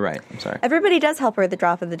 No, you're right. I'm sorry. Everybody does help her at the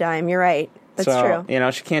drop of the dime. You're right. That's true.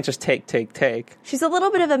 She can't just take. She's a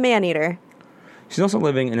little bit of a man-eater. She's also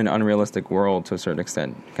living in an unrealistic world to a certain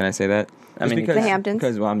extent. Can I say that? The Hamptons?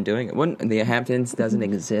 Because, I'm doing it. The Hamptons doesn't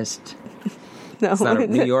exist. No, it's not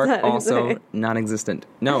New York, also non-existent.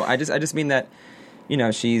 No, I just mean that,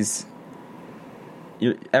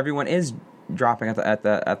 everyone is dropping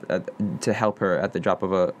to help her at the drop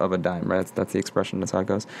of a dime, right? That's the expression. That's how it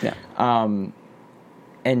goes. Yeah.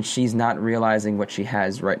 And she's not realizing what she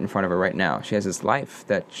has right in front of her right now. She has this life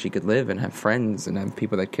that she could live and have friends and have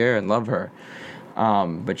people that care and love her.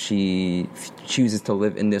 But she chooses to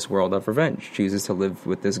live in this world of revenge, chooses to live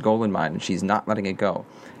with this goal in mind, and she's not letting it go.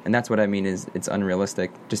 And that's what I mean is it's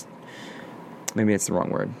unrealistic. Just maybe it's the wrong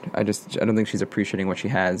word. I don't think she's appreciating what she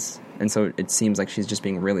has. And so it seems like she's just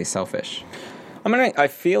being really selfish. I mean, I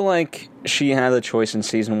feel like she had the choice in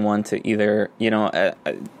season 1 to either,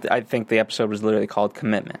 I think the episode was literally called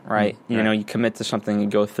Commitment, right? Right. You commit to something, you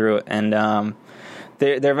go through it. And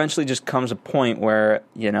there eventually just comes a point where,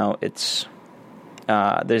 it's...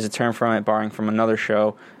 there's a term from it, borrowing from another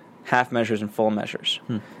show, half measures and full measures.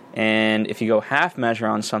 And if you go half measure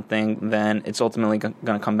on something, then it's ultimately going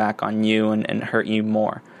to come back on you and hurt you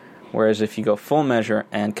more. Whereas if you go full measure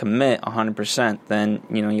and commit 100%, then,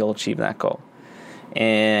 you'll achieve that goal.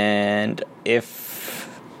 And if,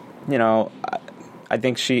 I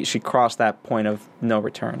think she crossed that point of no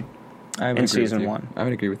return in season 1. I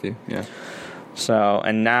would agree with you, yeah. So,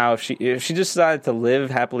 and now if she decided to live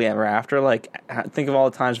happily ever after, like, think of all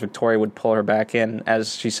the times Victoria would pull her back in.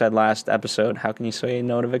 As she said last episode, how can you say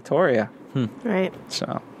no to Victoria? Right.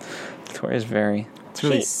 So, Victoria's very... It's a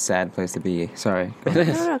really sad place to be. Sorry. It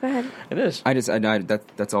is. No, go ahead. It is.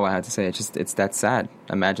 That's all I had to say. It's that sad.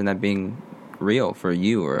 Imagine that being real for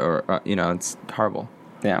you or it's horrible.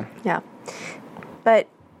 Yeah. Yeah. But...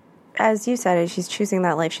 as you said, she's choosing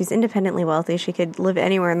that life. She's independently wealthy. She could live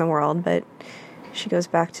anywhere in the world, but she goes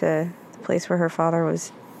back to the place where her father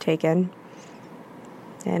was taken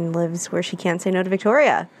and lives where she can't say no to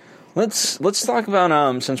Victoria. Let's talk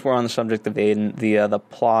about since we're on the subject of Aiden, the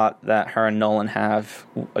plot that her and Nolan have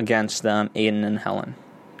against Aiden and Helen.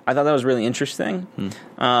 I thought that was really interesting.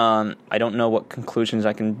 I don't know what conclusions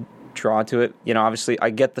I can draw to it. Obviously I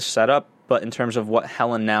get the setup, but in terms of what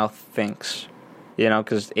Helen now thinks,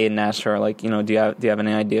 because Aiden asked her, like, do you have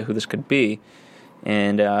any idea who this could be?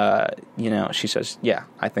 And she says, yeah,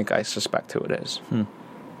 I think I suspect who it is.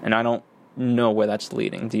 And I don't know where that's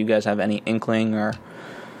leading. Do you guys have any inkling or?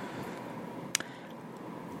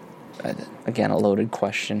 Again, a loaded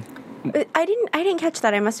question. I didn't catch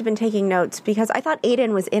that. I must have been taking notes because I thought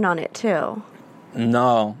Aiden was in on it too.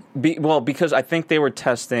 No. Because I think they were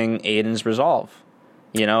testing Aiden's resolve.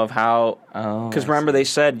 Of how... Because remember they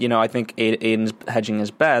said, I think Aiden's hedging his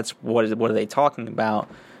bets. What are they talking about?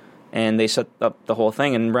 And they set up the whole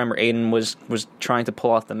thing. And remember, Aiden was trying to pull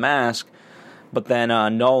off the mask. But then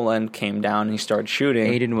Nolan came down and he started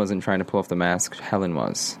shooting. Aiden wasn't trying to pull off the mask. Helen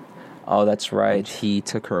was. Oh, that's right. And he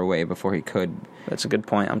took her away before he could. That's a good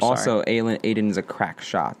point. I'm sorry. Also, Aiden's a crack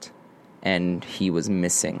shot, and he was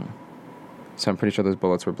missing. So I'm pretty sure those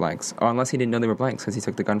bullets were blanks. Oh, unless he didn't know they were blanks because he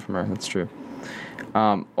took the gun from her. That's true.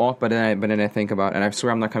 But then I think about, and I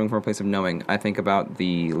swear I'm not coming from a place of knowing, I think about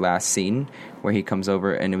the last scene where he comes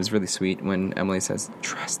over, and it was really sweet when Emily says,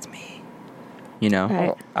 "Trust me."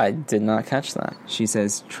 Right. I did not catch that. She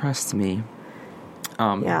says, "Trust me."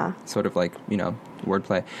 Yeah. Sort of like,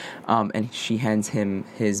 wordplay. And she hands him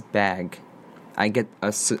his bag. I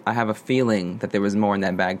have a feeling that there was more in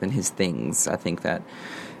that bag than his things. I think that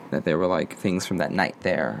there were like things from that night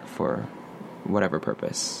there for whatever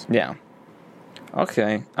purpose. Yeah.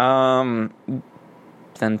 Okay. Then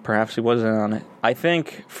perhaps he wasn't on it. I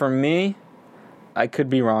think for me, I could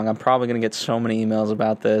be wrong. I'm probably going to get so many emails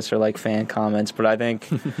about this or like fan comments, but I think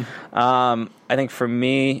for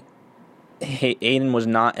me, Aiden was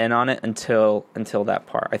not in on it until that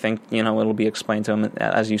part. I think it'll be explained to him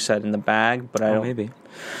as you said in the bag, but I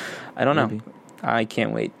don't know. I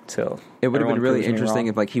can't wait till. It would have been really interesting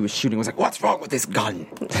if like he was shooting. Was like, "What's wrong with this gun?"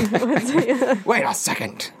 Wait a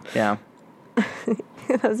second. Yeah,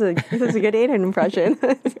 that was a good Aiden impression.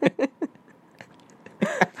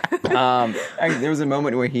 There was a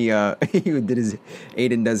moment where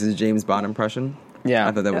Aiden does his James Bond impression. Yeah,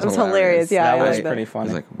 I thought that was hilarious. Yeah, that was pretty funny.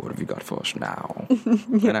 He's like, "What have you got for us now?"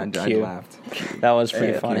 And I laughed. That was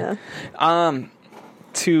pretty funny. Yeah.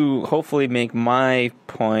 To hopefully make my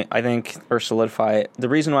point, I think, or solidify it, the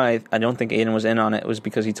reason why I don't think Aiden was in on it was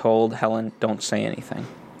because he told Helen, "Don't say anything."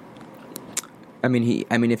 I mean,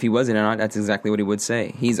 if he was in on it, that's exactly what he would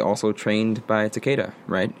say. He's also trained by Takeda,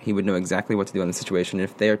 right? He would know exactly what to do in the situation.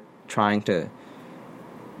 If they're trying to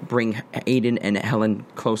bring Aiden and Helen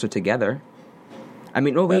closer together. I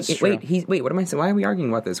mean, what am I saying? Why are we arguing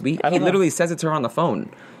about this? He literally says it to her on the phone.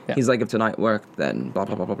 Yeah. He's like, "If tonight worked, then blah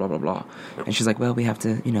blah blah blah blah blah blah," and she's like, "Well, we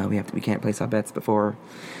can't place our bets before."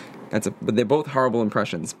 But they're both horrible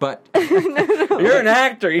impressions. But you're an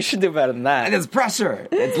actor. You should do better than that. And it's pressure.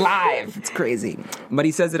 It's live. It's crazy. But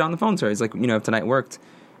he says it on the phone to her. He's like, "If tonight worked,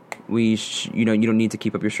 you don't need to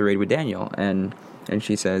keep up your charade with Daniel." And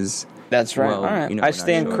she says, "That's right. Well, all right. I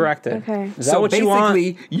stand corrected." Okay. Is that what you want?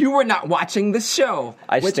 Basically, you were not watching the show,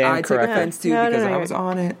 which I take offense to because I was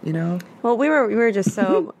on it. Well, we were just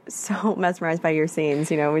so mesmerized by your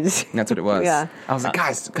scenes. We just. That's what it was. Yeah. I was like,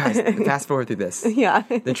 guys, fast forward through this. Yeah.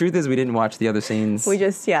 The truth is, we didn't watch the other scenes. We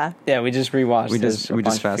just Yeah, we just rewatched. We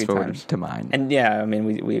just fast forwarded to mine. And yeah, I mean,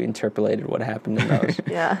 we interpolated what happened in those.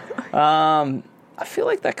 Yeah. I feel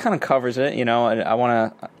like that kind of covers it. I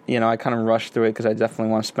want to, I kind of rushed through it because I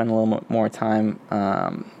definitely want to spend a little more time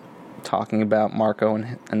talking about Marco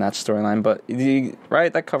and that storyline. But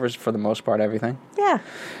right, that covers for the most part everything. Yeah.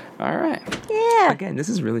 All right. Yeah. Again, this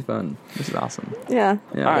is really fun. This is awesome. Yeah.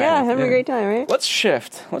 Yeah. All right. Yeah, having a great time, right? Let's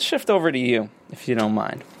shift over to you, if you don't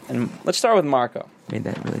mind, and let's start with Marco. Made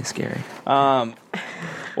that really scary.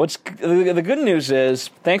 What's the good news is,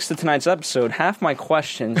 thanks to tonight's episode, half my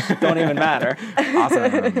questions don't even matter.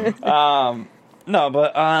 Awesome. No,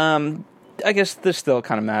 but I guess this still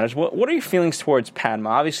kind of matters. What are your feelings towards Padma?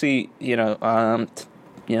 Obviously, tonight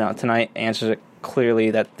answers it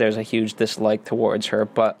clearly that there's a huge dislike towards her.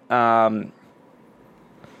 But can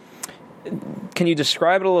you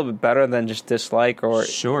describe it a little bit better than just dislike? Or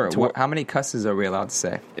sure. How many cusses are we allowed to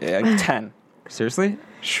say? 10. Seriously?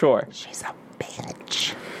 Sure. She's a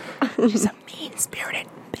bitch. She's a mean-spirited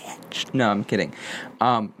bitch. No, I'm kidding.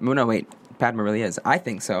 No, wait. Padma really is. I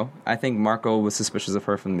think so. I think Marco was suspicious of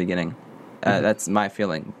her from the beginning. That's my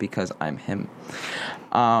feeling because I'm him.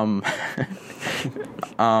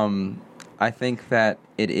 I think that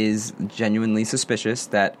it is genuinely suspicious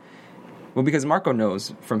that Well, because Marco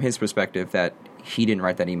knows from his perspective that he didn't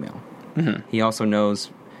write that email. Mm-hmm. He also knows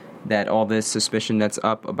that all this suspicion that's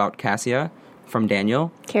up about Cassia from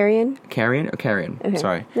Daniel. Carrion. Okay.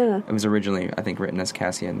 Sorry. No. It was originally, I think, written as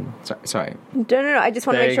Cassian. Sorry. No. I just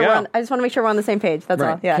want to make sure we're on the same page. That's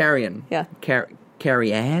all. Yeah. Carrion. Yeah.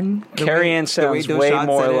 Carrie-Ann? Carrie-Ann sounds way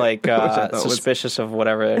more like suspicious of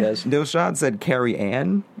whatever it is. Dilshad said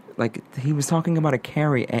Carrie-Ann. Like, he was talking about a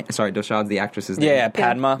Carrie-Ann. Sorry, Dilshad's the actress's name. Yeah,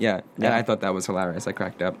 Padma. Yeah. And I thought that was hilarious. I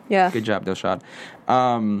cracked up. Yeah. Good job, Dilshad.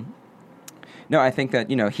 No, I think that,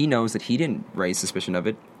 he knows that he didn't raise suspicion of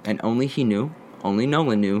it, and only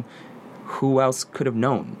Nolan knew, who else could have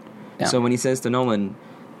known. Yeah. So when he says to Nolan,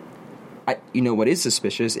 what is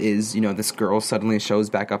suspicious is, this girl suddenly shows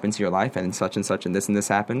back up into your life and such and this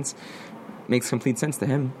happens, makes complete sense to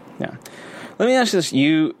him. Yeah. Let me ask you this.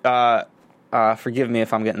 You, forgive me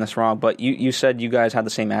if I'm getting this wrong, but you said you guys had the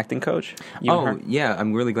same acting coach? Yeah,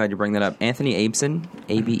 I'm really glad you bring that up. Anthony Abeson,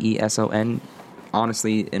 Abeson.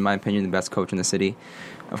 Honestly, in my opinion, the best coach in the city.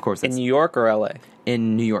 Of course, in New York or LA?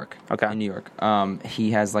 In New York. Okay. In New York.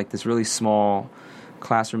 He has like this really small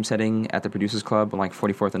classroom setting at the Producers Club on like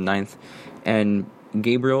 44th and 9th. And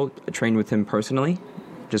Gabriel trained with him personally,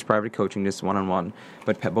 just private coaching, just one-on-one.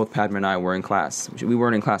 But both Padma and I were in class. We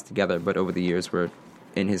weren't in class together, but over the years we're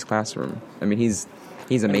in his classroom. I mean, he's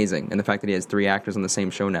amazing. And the fact that he has 3 actors on the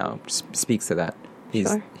same show now speaks to that.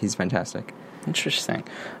 He's fantastic. Interesting.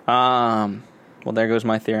 Well, there goes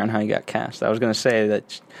my theory on how you got cast. I was going to say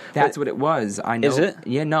that's what it was. I know. Is it?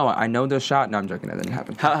 Yeah, no, I know the shot. No, I'm joking. That didn't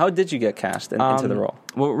happen. How did you get cast into the role?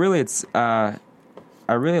 Well, really, it's I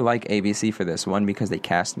really like ABC for this one because they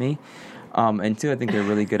cast me, and 2, I think they're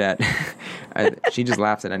really good at. She just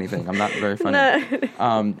laughs at anything. I'm not very funny.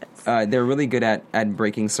 No. They're really good at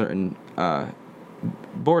breaking certain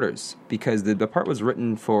borders because the part was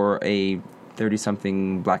written for a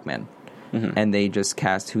 30-something black man, and they just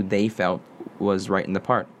cast who they felt was right in the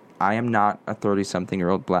part. I am not a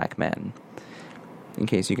 30-something-year-old black man, in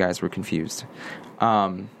case you guys were confused.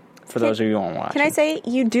 For those of you who won't watch. Can I say,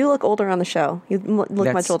 you do look older on the show. You look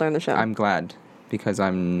much older on the show. I'm glad, because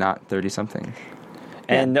I'm not 30-something.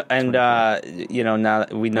 And now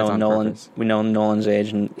that we know Nolan's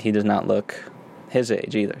age, and he does not look his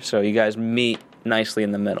age either. So you guys meet nicely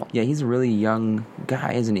in the middle. Yeah, he's a really young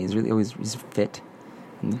guy, isn't he? He's fit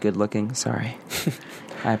and good looking. Sorry.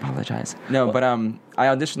 I apologize. No, but I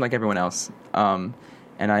auditioned like everyone else, and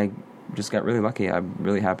I just got really lucky. I'm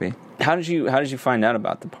really happy. How did you find out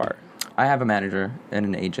about the part? I have a manager and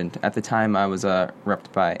an agent. At the time, I was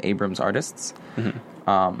repped by Abrams Artists,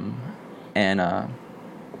 and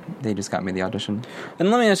they just got me the audition.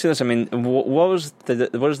 And let me ask you this: I mean, what was the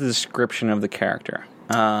description of the character?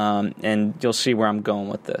 And you'll see where I'm going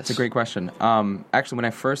with this. It's a great question. Actually, when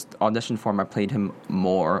I first auditioned for him, I played him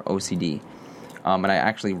more OCD. And I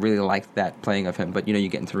actually really liked that playing of him. But, you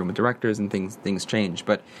get into the room with directors and things change.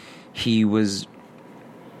 But he was,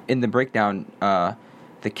 in the breakdown,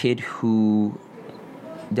 the kid who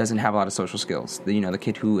doesn't have a lot of social skills. The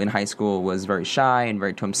kid who in high school was very shy and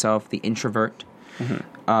very to himself, the introvert.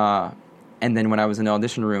 Mm-hmm. And then when I was in the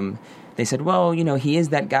audition room, they said, well, he is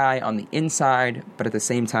that guy on the inside, but at the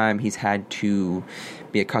same time, he's had to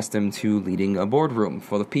be accustomed to leading a boardroom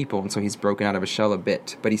full of people, and so he's broken out of his shell a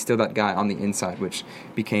bit, but he's still that guy on the inside, which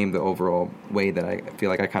became the overall way that I feel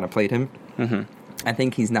like I kind of played him. Mm-hmm. I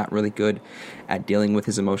think he's not really good at dealing with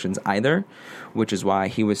his emotions either, which is why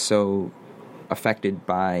he was so affected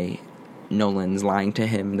by Nolan's lying to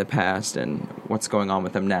him in the past and what's going on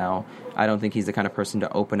with him now. I don't think he's the kind of person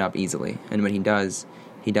to open up easily, and when he does,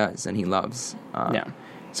 and he loves.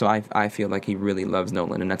 So I feel like he really loves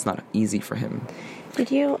Nolan, and that's not easy for him. Did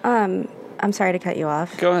you, I'm sorry to cut you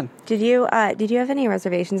off. Go ahead. Did you have any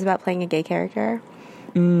reservations about playing a gay character?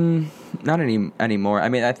 Not anymore. I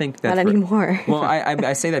mean, I think that... Not anymore. Well,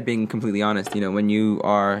 I say that being completely honest. When you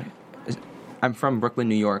are... I'm from Brooklyn,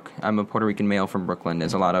 New York. I'm a Puerto Rican male from Brooklyn.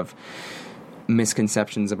 There's a lot of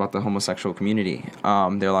misconceptions about the homosexual community. There are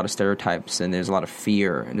a lot of stereotypes, and there's a lot of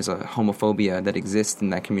fear, and there's a homophobia that exists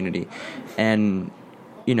in that community. And,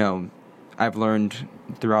 I've learned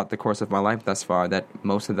throughout the course of my life thus far that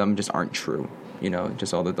most of them just aren't true.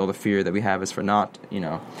 Just all the fear that we have is for naught,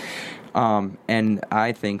 and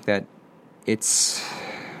I think that it's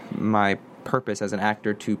my purpose as an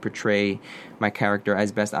actor to portray my character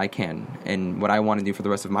as best I can. And what I want to do for the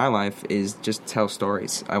rest of my life is just tell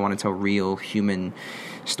stories. I want to tell real human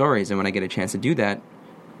stories. And when I get a chance to do that,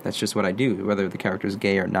 that's just what I do, whether the character is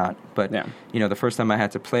gay or not. But, the first time I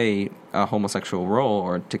had to play a homosexual role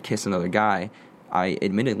or to kiss another guy, I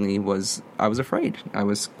admittedly was afraid. I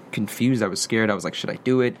was confused. I was scared. I was like, should I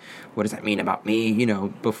do it? What does that mean about me? You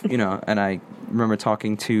know, and I remember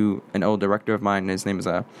talking to an old director of mine. His name is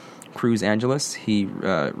Cruz Angeles. He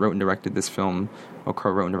wrote and directed this film, or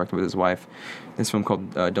co-wrote and directed with his wife, this film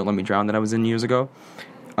called Don't Let Me Drown that I was in years ago.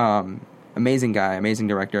 Amazing guy, amazing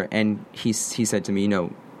director. And he said to me, you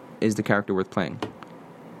know, is the character worth playing?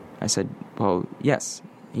 I said, well, yes.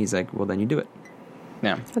 He's like, well, then you do it.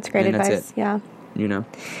 Yeah. That's great and advice. That's it. Yeah. You know?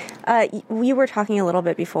 We were talking a little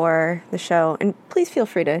bit before the show, and please feel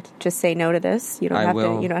free to just say no to this. You don't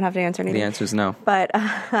have to answer anything. The answer is no. But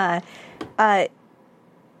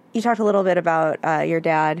you talked a little bit about your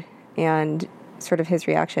dad and sort of his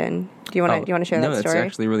reaction. Do you want to share that story? No, that's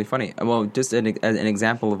actually really funny. Well, just an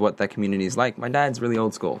example of what that community is like. My dad's really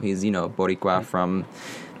old school. He's, you know, Boricua from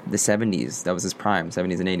the 70s. That was his prime,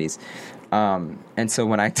 70s and 80s. And so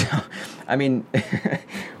when I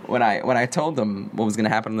told him what was going to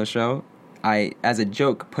happen on the show, I, as a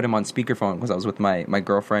joke, put him on speakerphone because I was with my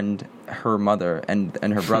girlfriend, her mother, and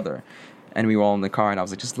her brother. And we were all in the car, and I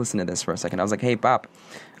was like, just listen to this for a second. I was like, hey, Pop.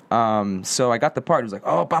 So I got the part. He was like,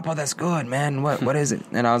 oh, Papa, that's good, man. What is it?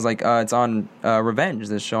 And I was like, it's on Revenge,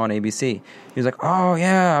 this show on ABC. He was like, oh,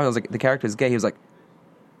 yeah. I was like, the character's gay. He was like,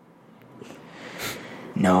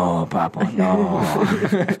 no, Papa, no.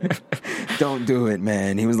 Don't do it,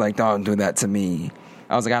 man. He was like, don't do that to me.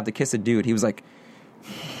 I was like, I have to kiss a dude. He was like,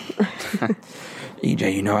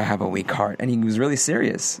 EJ, you know I have a weak heart. And he was really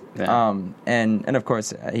serious. Yeah. And of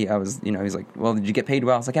course, I was, you know, he's like, well, did you get paid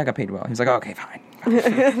well? I was like, yeah, I got paid well. He was like, oh, okay, fine.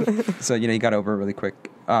 So, you know, he got over it really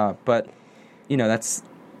quick. But, you know,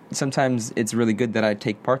 sometimes it's really good that I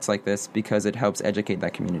take parts like this because it helps educate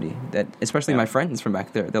that community. That, especially my friends from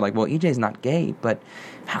back there. They're like, well, EJ's not gay, but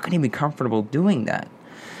how can he be comfortable doing that?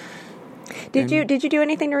 Did you do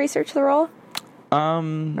anything to research the role?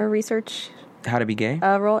 Or research how to be gay?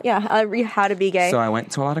 Role, yeah. How to be gay. So I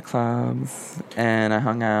went to a lot of clubs and I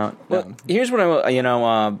hung out. Well, here's what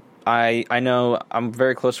I know I'm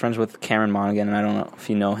very close friends with Cameron Monaghan, and I don't know if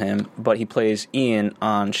you know him, but he plays Ian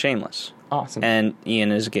on Shameless. Awesome. And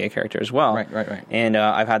Ian is a gay character as well. Right. And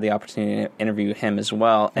I've had the opportunity to interview him as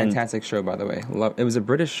well. Fantastic show, by the way. It was a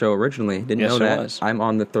British show originally. Didn't know that. It was. I'm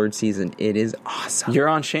on the 3rd season. It is awesome. You're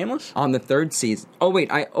on Shameless? On the 3rd season.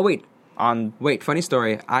 Wait, funny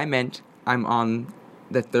story. I meant I'm on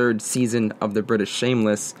the 3rd season of the British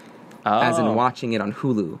Shameless, as in watching it on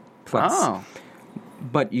Hulu Plus. Oh.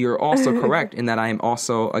 But you're also correct in that I am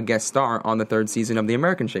also a guest star on the 3rd season of the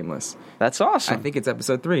American Shameless. That's awesome. I think it's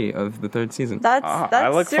episode 3 of the 3rd season. That's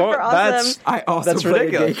super awesome. I also play a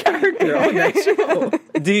gay character on that show.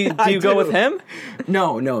 Do you go with him?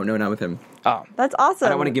 No, not with him. Oh, that's awesome. I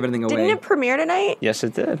don't want to give anything away. Didn't it premiere tonight? Yes,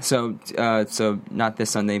 it did. So not this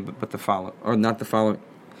Sunday, but the following, or not the following.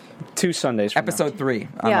 2 Sundays from episode now. 3.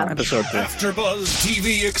 Yeah. Episode 3. AfterBuzz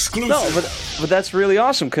TV exclusive. No, but that's really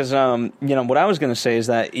awesome because what I was going to say is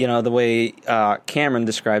that the way Cameron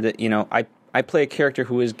described it, I play a character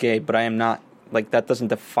who is gay, but I am not, like, that doesn't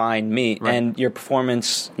define me. Right. And your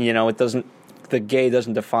performance, it doesn't. The gay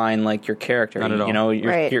doesn't define like your character. Not at all.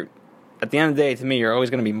 You're at the end of the day, to me, you're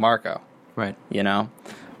always going to be Marco. Right.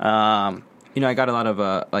 I got a lot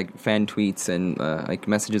of like fan tweets and like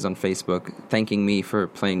messages on Facebook thanking me for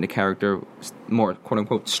playing the character more quote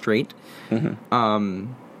unquote straight. Mm-hmm.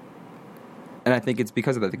 And I think it's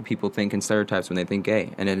because of that. I think people think in stereotypes when they think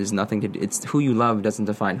gay, and it is nothing to do. It's who you love doesn't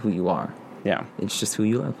define who you are. Yeah, it's just who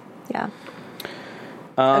you love. Yeah,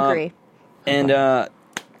 agree. And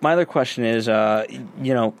my other question is, as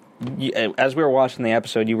we were watching the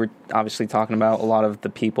episode, you were obviously talking about a lot of the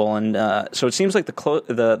people, and so it seems like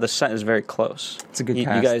the set is very close. It's a good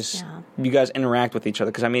cast. You guys interact with each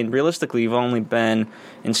other because realistically, you've only been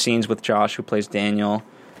in scenes with Josh, who plays Daniel,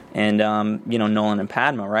 and Nolan and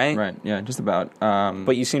Padma, right? Right. Yeah, just about.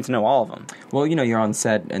 But you seem to know all of them. Well, you're on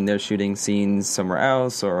set and they're shooting scenes somewhere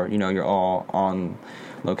else, or you're all on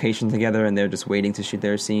location together and they're just waiting to shoot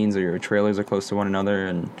their scenes, or your trailers are close to one another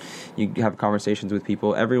and you have conversations with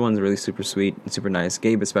people. Everyone's really super sweet and super nice.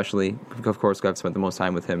 Gabe especially, of course, I've spent the most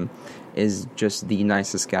time with him, is just the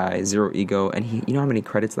nicest guy, zero ego, and he, how many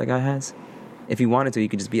credits that guy has? If he wanted to, he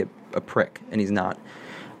could just be a prick, and he's not.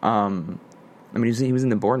 He was in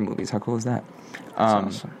the Bourne movies. How cool is that?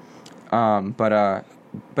 That's awesome.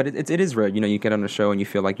 But it is rare. You get on a show and you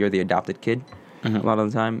feel like you're the adopted kid. Mm-hmm. A lot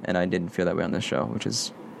of the time, and I didn't feel that way on this show, which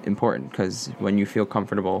is important because when you feel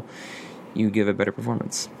comfortable, you give a better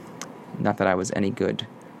performance. Not that I was any good.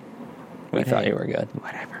 We thought you were good.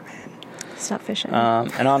 Whatever, man. Stop fishing.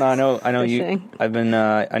 And Anna, I know fishing. you. I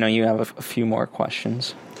know you have a few more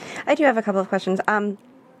questions. I do have a couple of questions.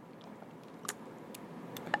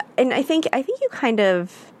 and I think you kind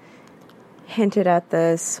of hinted at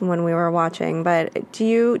this when we were watching, but do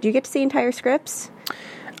you get to see entire scripts?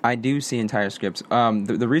 I do see entire scripts.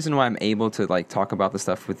 The reason why I'm able to like talk about the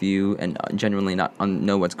stuff with you and genuinely not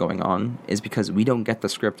know what's going on is because we don't get the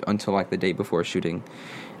script until like the day before shooting,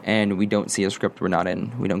 and we don't see a script we're not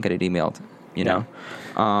in. We don't get it emailed. You know,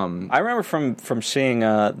 I remember from seeing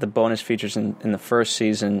the bonus features in the first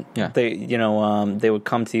season. Yeah. They would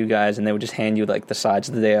come to you guys and they would just hand you like the sides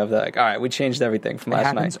of the day of. They're like, all right, we changed everything from last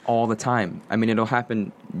night. It happens all the time. I mean, it'll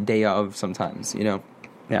happen day of sometimes. You know.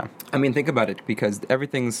 Yeah. I mean, think about it, because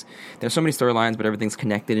there's so many storylines, but everything's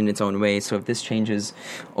connected in its own way. So if this changes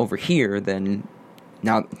over here, then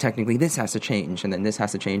now technically this has to change, and then this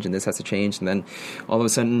has to change, and this has to change, and then all of a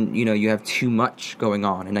sudden, you know, you have too much going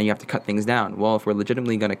on, and now you have to cut things down. Well, if we're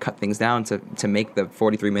legitimately going to cut things down to make the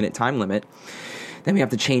 43-minute time limit, then we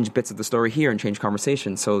have to change bits of the story here and change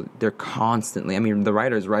conversation. So they're constantly, I mean, the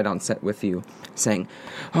writer's right on set with you saying,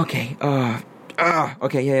 okay,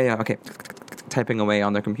 okay, yeah, okay, typing away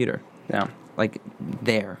on their computer. Yeah. Like,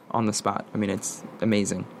 there, on the spot. I mean, it's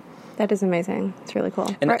amazing. That is amazing. It's really cool.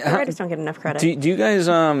 And writers don't get enough credit. Do you guys...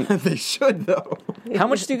 They should, though. How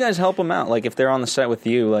much do you guys help them out? Like, if they're on the set with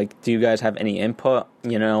you, like, do you guys have any input,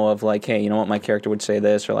 you know, of like, hey, you know what, my character would say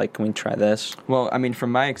this, or like, can we try this? Well, I mean,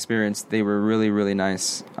 from my experience, they were really, really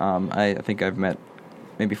nice. I think I've met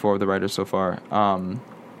maybe 4 of the writers so far.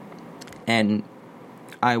 And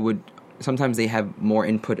I would... Sometimes they have more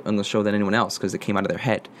input on the show than anyone else because it came out of their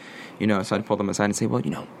head, you know. So I'd pull them aside and say, "Well,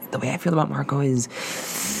 you know, the way I feel about Marco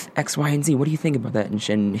is X, Y, and Z. What do you think about that?"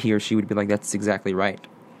 And he or she would be like, "That's exactly right."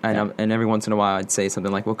 And and every once in a while, I'd say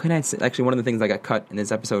something like, "Well, can I say?" Actually, one of the things that got cut in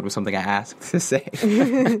this episode was something I asked to say,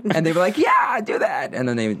 and they were like, "Yeah, do that," and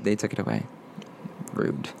then they took it away.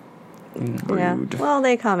 Rude. Yeah. Well,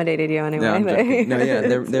 they accommodated you anyway. No, yeah,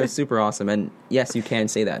 they're super awesome, and yes, you can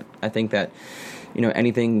say that. I think that, you know,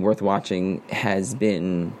 anything worth watching has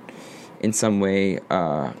been, in some way,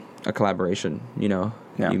 a collaboration. You know,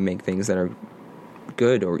 You make things that are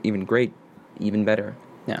good or even great, even better.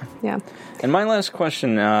 Yeah. Yeah. And my last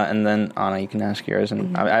question, and then Anna, you can ask yours,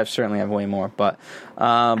 and I certainly have way more. But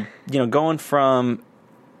you know, going from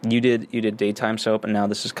you did daytime soap, and now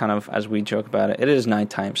this is kind of, as we joke about it is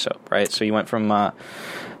nighttime soap, right? So you went from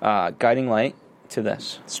Guiding Light to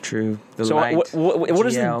this. It's true. So what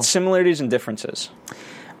is the similarities and differences?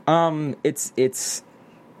 It's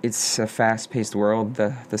a fast-paced world,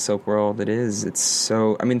 the soap world. It is. It's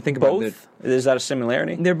so... I mean, think about both. Is that a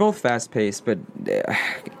similarity? They're both fast-paced, but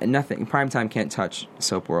nothing. Primetime can't touch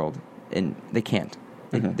soap world, and they can't.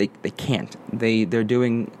 They can't. They're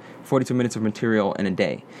doing 42 minutes of material in a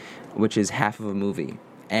day, which is half of a movie.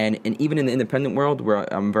 And even in the independent world,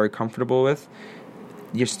 where I'm very comfortable with,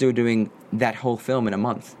 you're still doing that whole film in a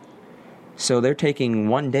month. So they're taking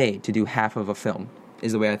one day to do half of a film,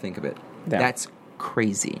 is the way I think of it. Yeah. That's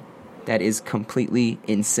crazy. That is completely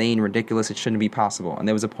insane, ridiculous. It shouldn't be possible. And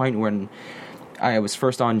there was a point when I was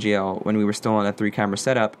first on GL, when we were still on a 3-camera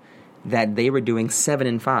setup, that they were doing 7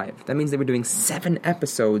 and 5. That means they were doing 7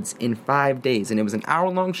 episodes in 5 days. And it was an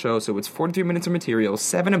hour-long show, so it's 43 minutes of material,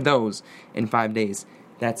 7 of those in 5 days.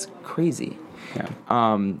 That's crazy. Yeah.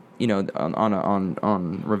 You know,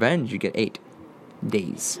 on Revenge, you get 8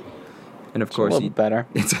 days. And of course, a little better.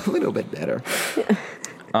 It's a little bit better.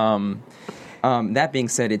 That being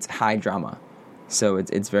said, it's high drama, so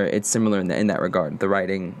it's similar in that regard. The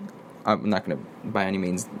writing, I'm not going to by any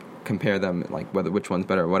means compare them, like which one's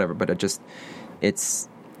better or whatever, but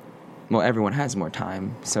everyone has more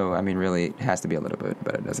time, so I mean, really, it has to be a little bit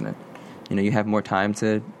better, doesn't it? You know, you have more time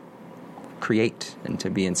to create and to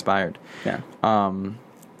be inspired. Yeah.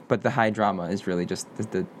 But the high drama is really just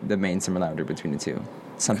the main similarity between the two.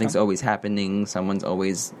 Something's always happening. Someone's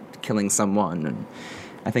always killing someone. And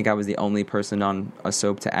I think I was the only person on a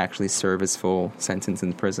soap to actually serve his full sentence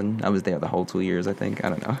in prison. I was there the whole 2 years, I think. I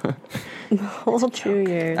don't know. The whole 2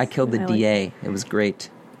 years. I killed the DA. It was great.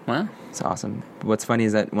 Wow. It's awesome. What's funny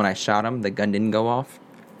is that when I shot him, the gun didn't go off,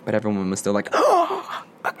 but everyone was still like, oh,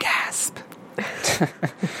 a gasp.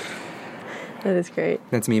 That is great.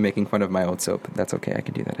 That's me making fun of my old soap. That's okay. I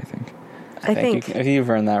can do that, I think. I think you've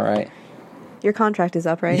earned that right. Your contract is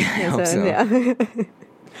up, right? Yeah, I hope so. Yeah. I think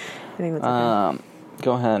that's okay.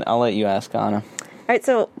 Go ahead. I'll let you ask, Anna. All right,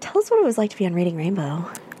 so tell us what it was like to be on Reading Rainbow.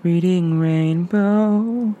 Reading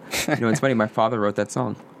Rainbow. You know, it's funny. My father wrote that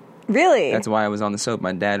song. Really? That's why I was on the soap.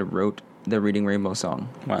 My dad wrote the Reading Rainbow song.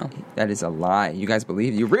 Wow. That is a lie. You guys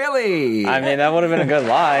believe? You really? I mean, that would have been a good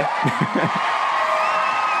lie.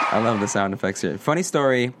 I love the sound effects here. Funny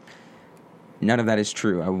story. None of that is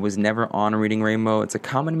true. I was never on Reading Rainbow. It's a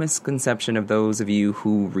common misconception of those of you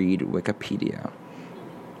who read Wikipedia.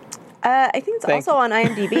 I think it's also on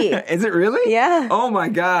IMDb. Is it really? Yeah. Oh my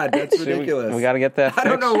God, that's ridiculous. We got to get that fixed. I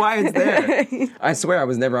don't know why it's there. I swear I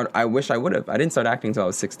was never on. I wish I would have. I didn't start acting until I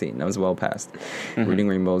was 16. I was well past Reading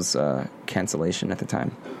Rainbow's cancellation at the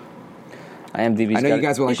time. IMDb's I know you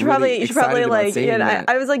guys were like you should probably like. Yeah,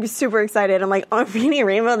 I was like super excited. I'm like, oh, Reading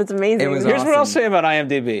Rainbow, that's amazing. Here's awesome. What I'll say about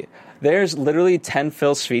IMDb. There's literally 10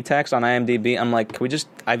 Phil Svitek on IMDb. I'm like,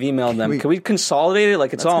 I've emailed them. Can we consolidate it?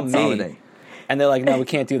 Like, it's all me. And they're like, no, we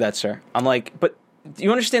can't do that, sir. I'm like, but you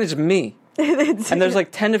understand it's me. And there's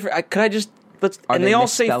like 10 different, could I just, and they all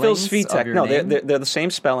say Phil Svitek. No, they're the same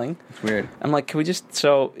spelling. It's weird. I'm like, can we just,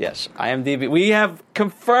 yes, IMDb. We have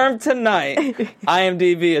confirmed tonight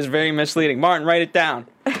IMDb is very misleading. Martin, write it down.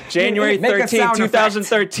 January 13,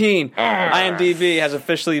 2013. IMDb has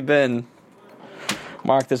officially been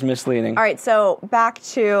marked as misleading. All right, so back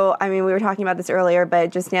to, we were talking about this earlier,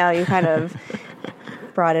 but just now you kind of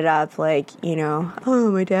brought it up, like,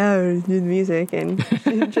 oh, my dad did music, and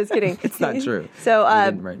just kidding. It's not true. So, he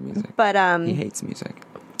didn't write music. But he hates music.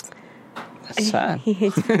 That's sad.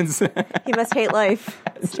 He must hate life.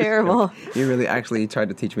 It's terrible. He really actually tried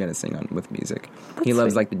to teach me how to sing with music. He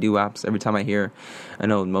loves like the doo-wops. Every time I hear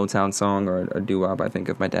an old Motown song or a doo-wop, I think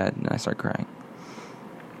of my dad, and I start crying.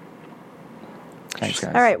 Thanks,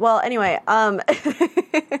 guys. All right. Well, anyway,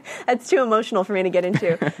 that's too emotional for me to get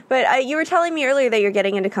into. But you were telling me earlier that you're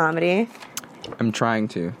getting into comedy. I'm trying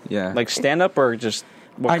to, yeah. Like stand-up or just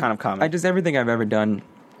what kind of comedy? Just everything I've ever done.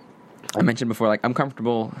 I mentioned before, like, I'm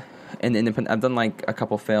comfortable in independent. I've done, like, a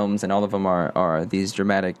couple films, and all of them are these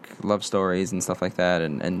dramatic love stories and stuff like that.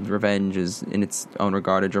 And Revenge is, in its own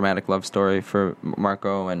regard, a dramatic love story for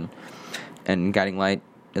Marco and Guiding Light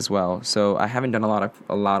as well. So I haven't done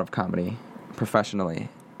a lot of comedy professionally,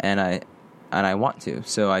 and I want to.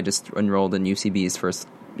 So I just enrolled in UCB's first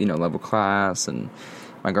level class, and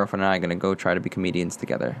my girlfriend and I are going to go try to be comedians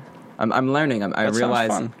together. I'm learning. I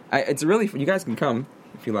realize it's really you guys can come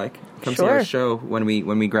if you like. Come see our show when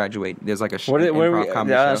we graduate. There's like a improv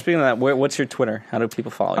comedy show. Speaking of that, what's your Twitter? How do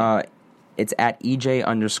people follow you? It's at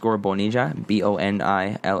EJ_Bonilla,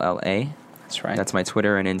 BONILLA. That's right. That's my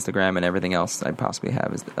Twitter and Instagram, and everything else I possibly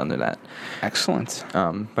have is under that. Excellent.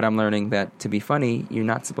 But I'm learning that to be funny, you're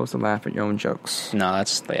not supposed to laugh at your own jokes. No,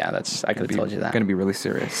 that's I could have told you that. It's going to be really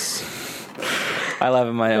serious. I laugh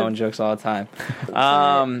at my own jokes all the time.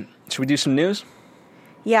 Should we do some news?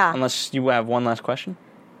 Yeah. Unless you have one last question?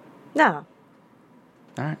 No.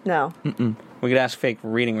 All right. No. Mm-mm. We could ask fake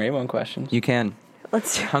Reading Rainbow questions. You can.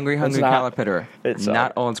 Let's do Hungry Calipitter. It's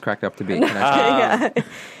not all it's cracked up to be. Yeah.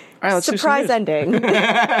 All right, let's surprise do some news. ending.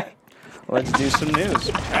 Let's do some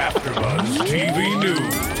news. AfterBuzz TV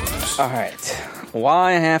News. All right.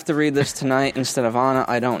 Why I have to read this tonight instead of Anna,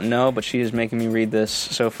 I don't know, but she is making me read this,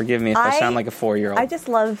 so forgive me if I sound like a 4-year-old. I just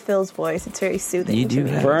love Phil's voice. It's very soothing. You do.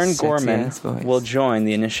 Vern Gorman will join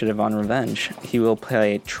the Initiative on Revenge. He will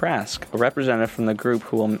play Trask, a representative from the group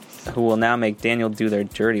who will now make Daniel do their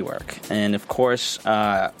dirty work. And of course,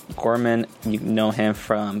 Gorman, you know him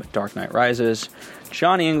from Dark Knight Rises,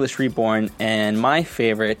 Johnny English Reborn, and my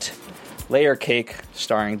favorite, Layer Cake,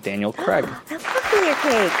 starring Daniel Craig. I love Layer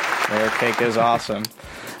Cake. Layer Cake is awesome.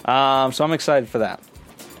 So I'm excited for that.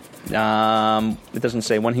 It doesn't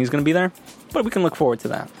say when he's going to be there, but we can look forward to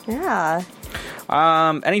that. Yeah.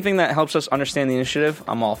 Anything that helps us understand the initiative,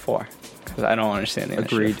 I'm all for. Because I don't understand the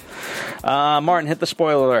initiative. Agreed. Martin, hit the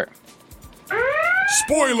spoiler alert.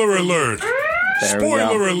 Spoiler alert!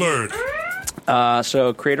 Spoiler alert!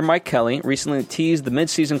 So creator Mike Kelly recently teased the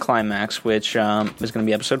mid-season climax, which is going to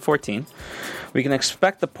be episode 14. We can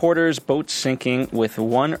expect the Porter's boat sinking with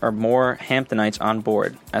one or more Hamptonites on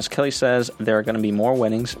board. As Kelly says, there are going to be more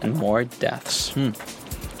weddings and more deaths.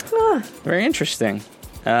 Very interesting.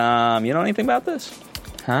 You know anything about this?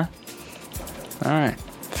 Huh? All right.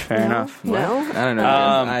 Fair enough. No. I don't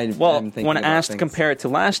know. When asked to compare it to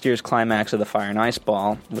last year's climax of the Fire and Ice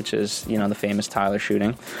Ball, which is, the famous Tyler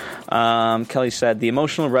shooting, Kelly said, the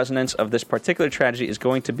emotional resonance of this particular tragedy is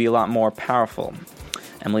going to be a lot more powerful.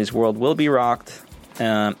 Emily's world will be rocked,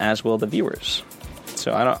 as will the viewers.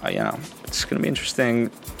 So it's going to be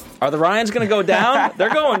interesting. Are the Ryans going to go down?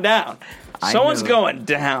 They're going down. Someone's going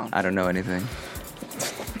down. I don't know anything.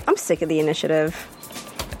 I'm sick of the Initiative.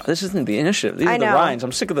 This isn't the Initiative. These are the Ryans.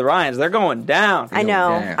 I'm sick of the Ryans. They're going down. I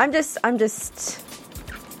know. Down. I'm just.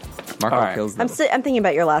 Marco kills them. I'm thinking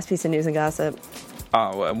about your last piece of news and gossip.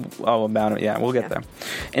 About it. Yeah, we'll get there.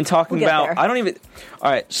 And talking about, there. I don't even. All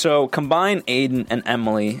right, so combine Aiden and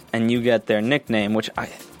Emily, and you get their nickname, which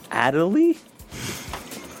Adelie.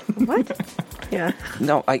 What? Yeah.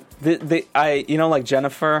 No, like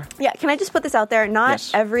Jennifer. Yeah, can I just put this out there? Not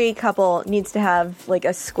every couple needs to have like a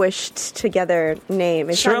squished together name.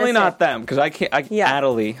 It's certainly not them, because I can't.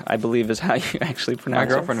 Adelie, I believe, is how you actually pronounce it.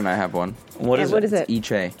 My girlfriend and I have one. What is it?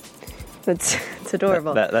 Iche. It's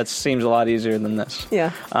adorable. That seems a lot easier than this.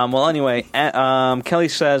 Yeah. Well, anyway, Kelly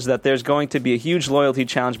says that there's going to be a huge loyalty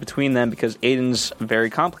challenge between them because Aiden's very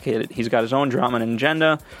complicated. He's got his own drama and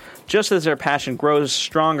agenda. Just as their passion grows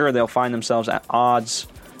stronger, they'll find themselves at odds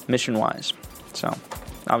mission-wise. So,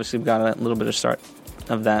 obviously, we've got a little bit of start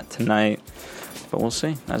of that tonight, but we'll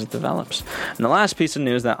see as it develops. And the last piece of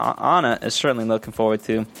news that Anna is certainly looking forward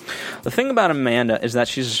to. The thing about Amanda is that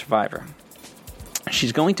she's a survivor.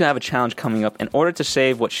 She's going to have a challenge coming up. In order to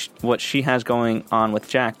save what she has going on with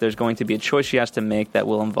Jack, there's going to be a choice she has to make that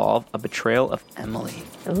will involve a betrayal of Emily.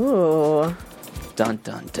 Ooh. Dun,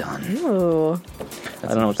 dun, dun. Ooh. I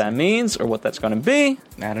don't know what that means or what that's going to be.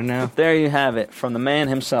 I don't know. But there you have it from the man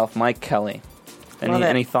himself, Mike Kelly.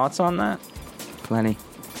 Any thoughts on that? Plenty.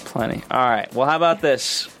 All right. Well, how about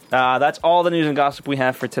this? That's all the news and gossip we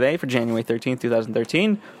have for today, for January 13th,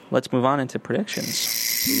 2013. Let's move on into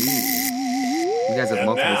predictions. You guys have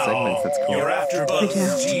multiple segments. That's cool. Your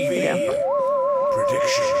AfterBuzz TV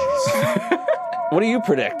predictions. What do you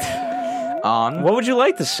predict? What would you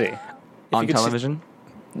like to see? On television?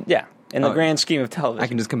 Yeah, in the grand scheme of television. I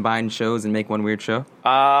can just combine shows and make one weird show?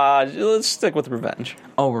 Let's stick with revenge.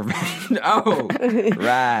 Oh, revenge. Oh,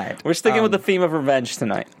 right. We're sticking with the theme of revenge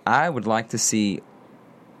tonight. I would like to see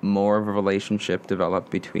more of a relationship develop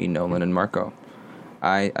between Nolan and Marco.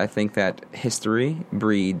 I think that history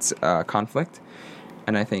breeds conflict,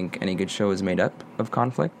 and I think any good show is made up of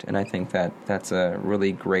conflict, and I think that those are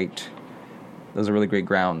really great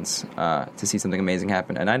grounds to see something amazing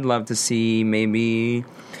happen. And I'd love to see maybe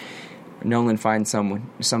Nolan find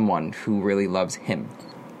someone who really loves him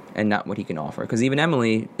and not what he can offer. Because even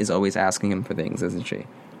Emily is always asking him for things, isn't she?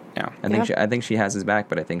 Yeah. I think she has his back,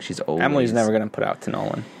 but I think she's always... Emily's never going to put out to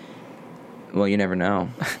Nolan. Well, you never know.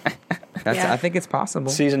 I think it's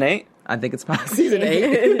possible. Season 8? I think it's possible. Season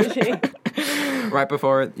 8? Right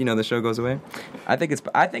before, the show goes away. I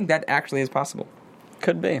think that actually is possible.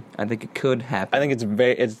 Could be. I think it could happen. I think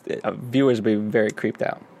viewers would be very creeped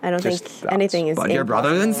out. I don't think anything is. But your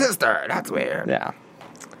brother and sister. That's weird. Yeah.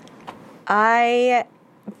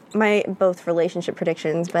 Both relationship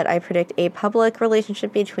predictions, but I predict a public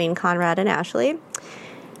relationship between Conrad and Ashley,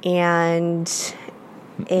 and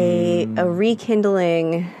a real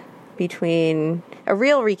rekindling between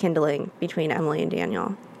Emily and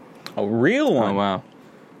Daniel. A real one. Oh wow.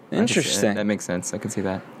 Interesting. That makes sense. I can see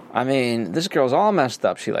that. I mean, this girl's all messed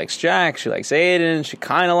up. She likes Jack. She likes Aiden. She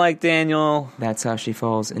kind of likes Daniel. That's how she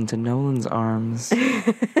falls into Nolan's arms.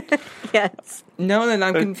 Yes. Nolan,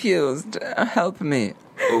 I'm confused. Help me.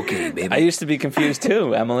 Okay, baby. I used to be confused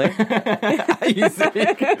too, Emily. High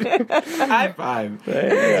five.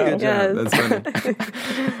 Good job. That's funny.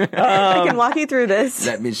 I can walk you through this.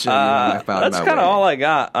 Let me show you what I found. That's kind of all I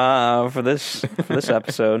got for this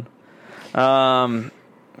episode.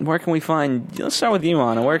 Where can we find... Let's start with you,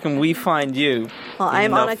 Anna. Where can we find you? Well,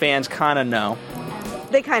 I'm on fans kind of know.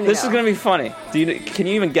 They kind of know. This is going to be funny. Can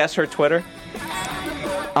you even guess her Twitter?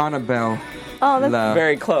 Annabelle. Oh, that's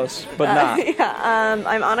very close, but not. Yeah,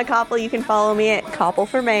 I'm Anna Koppel. You can follow me at Koppel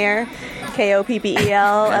for Mayor.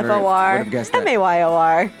 KOPPELFOR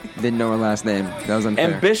MAYOR. Didn't know her last name. That was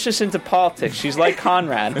unfair. Ambitious into politics. She's like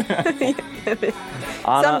Conrad. Anna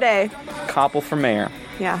Someday. Koppel for Mayor.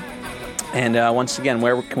 Yeah. And once again,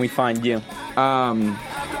 where can we find you?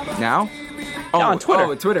 Now? On Twitter.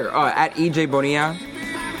 Oh, Twitter. At EJ Bonilla.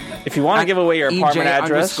 If you want to give away your apartment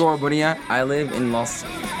address. _Bonilla. I live in Los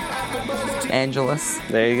Angeles.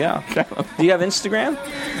 There you go. Do you have Instagram?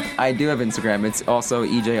 I do have Instagram. It's also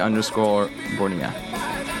EJ_Bonilla.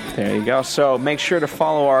 There you go. So make sure to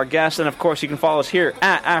follow our guests. And, of course, you can follow us here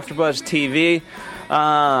at AfterBuzz TV.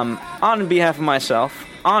 On behalf of myself,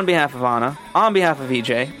 on behalf of Anna, on behalf of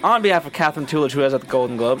EJ, on behalf of Catherine Tulich, who is at the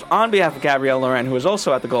Golden Globes, on behalf of Gabrielle Loren, who is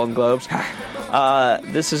also at the Golden Globes,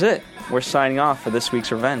 this is it. We're signing off for this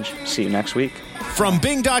week's Revenge. See you next week. From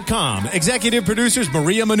Bing.com, executive producers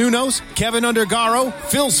Maria Menounos, Kevin Undergaro,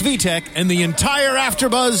 Phil Svitek, and the entire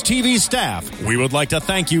AfterBuzz TV staff, we would like to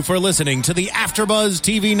thank you for listening to the AfterBuzz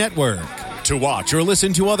TV network. To watch or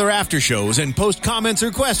listen to other after shows and post comments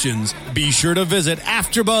or questions, be sure to visit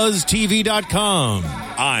AfterBuzzTV.com.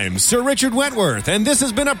 I'm Sir Richard Wentworth, and this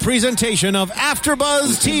has been a presentation of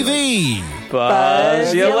AfterBuzz TV.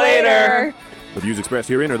 Buzz you later. The views expressed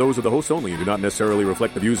herein are those of the hosts only and do not necessarily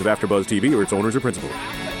reflect the views of AfterBuzz TV or its owners or principals.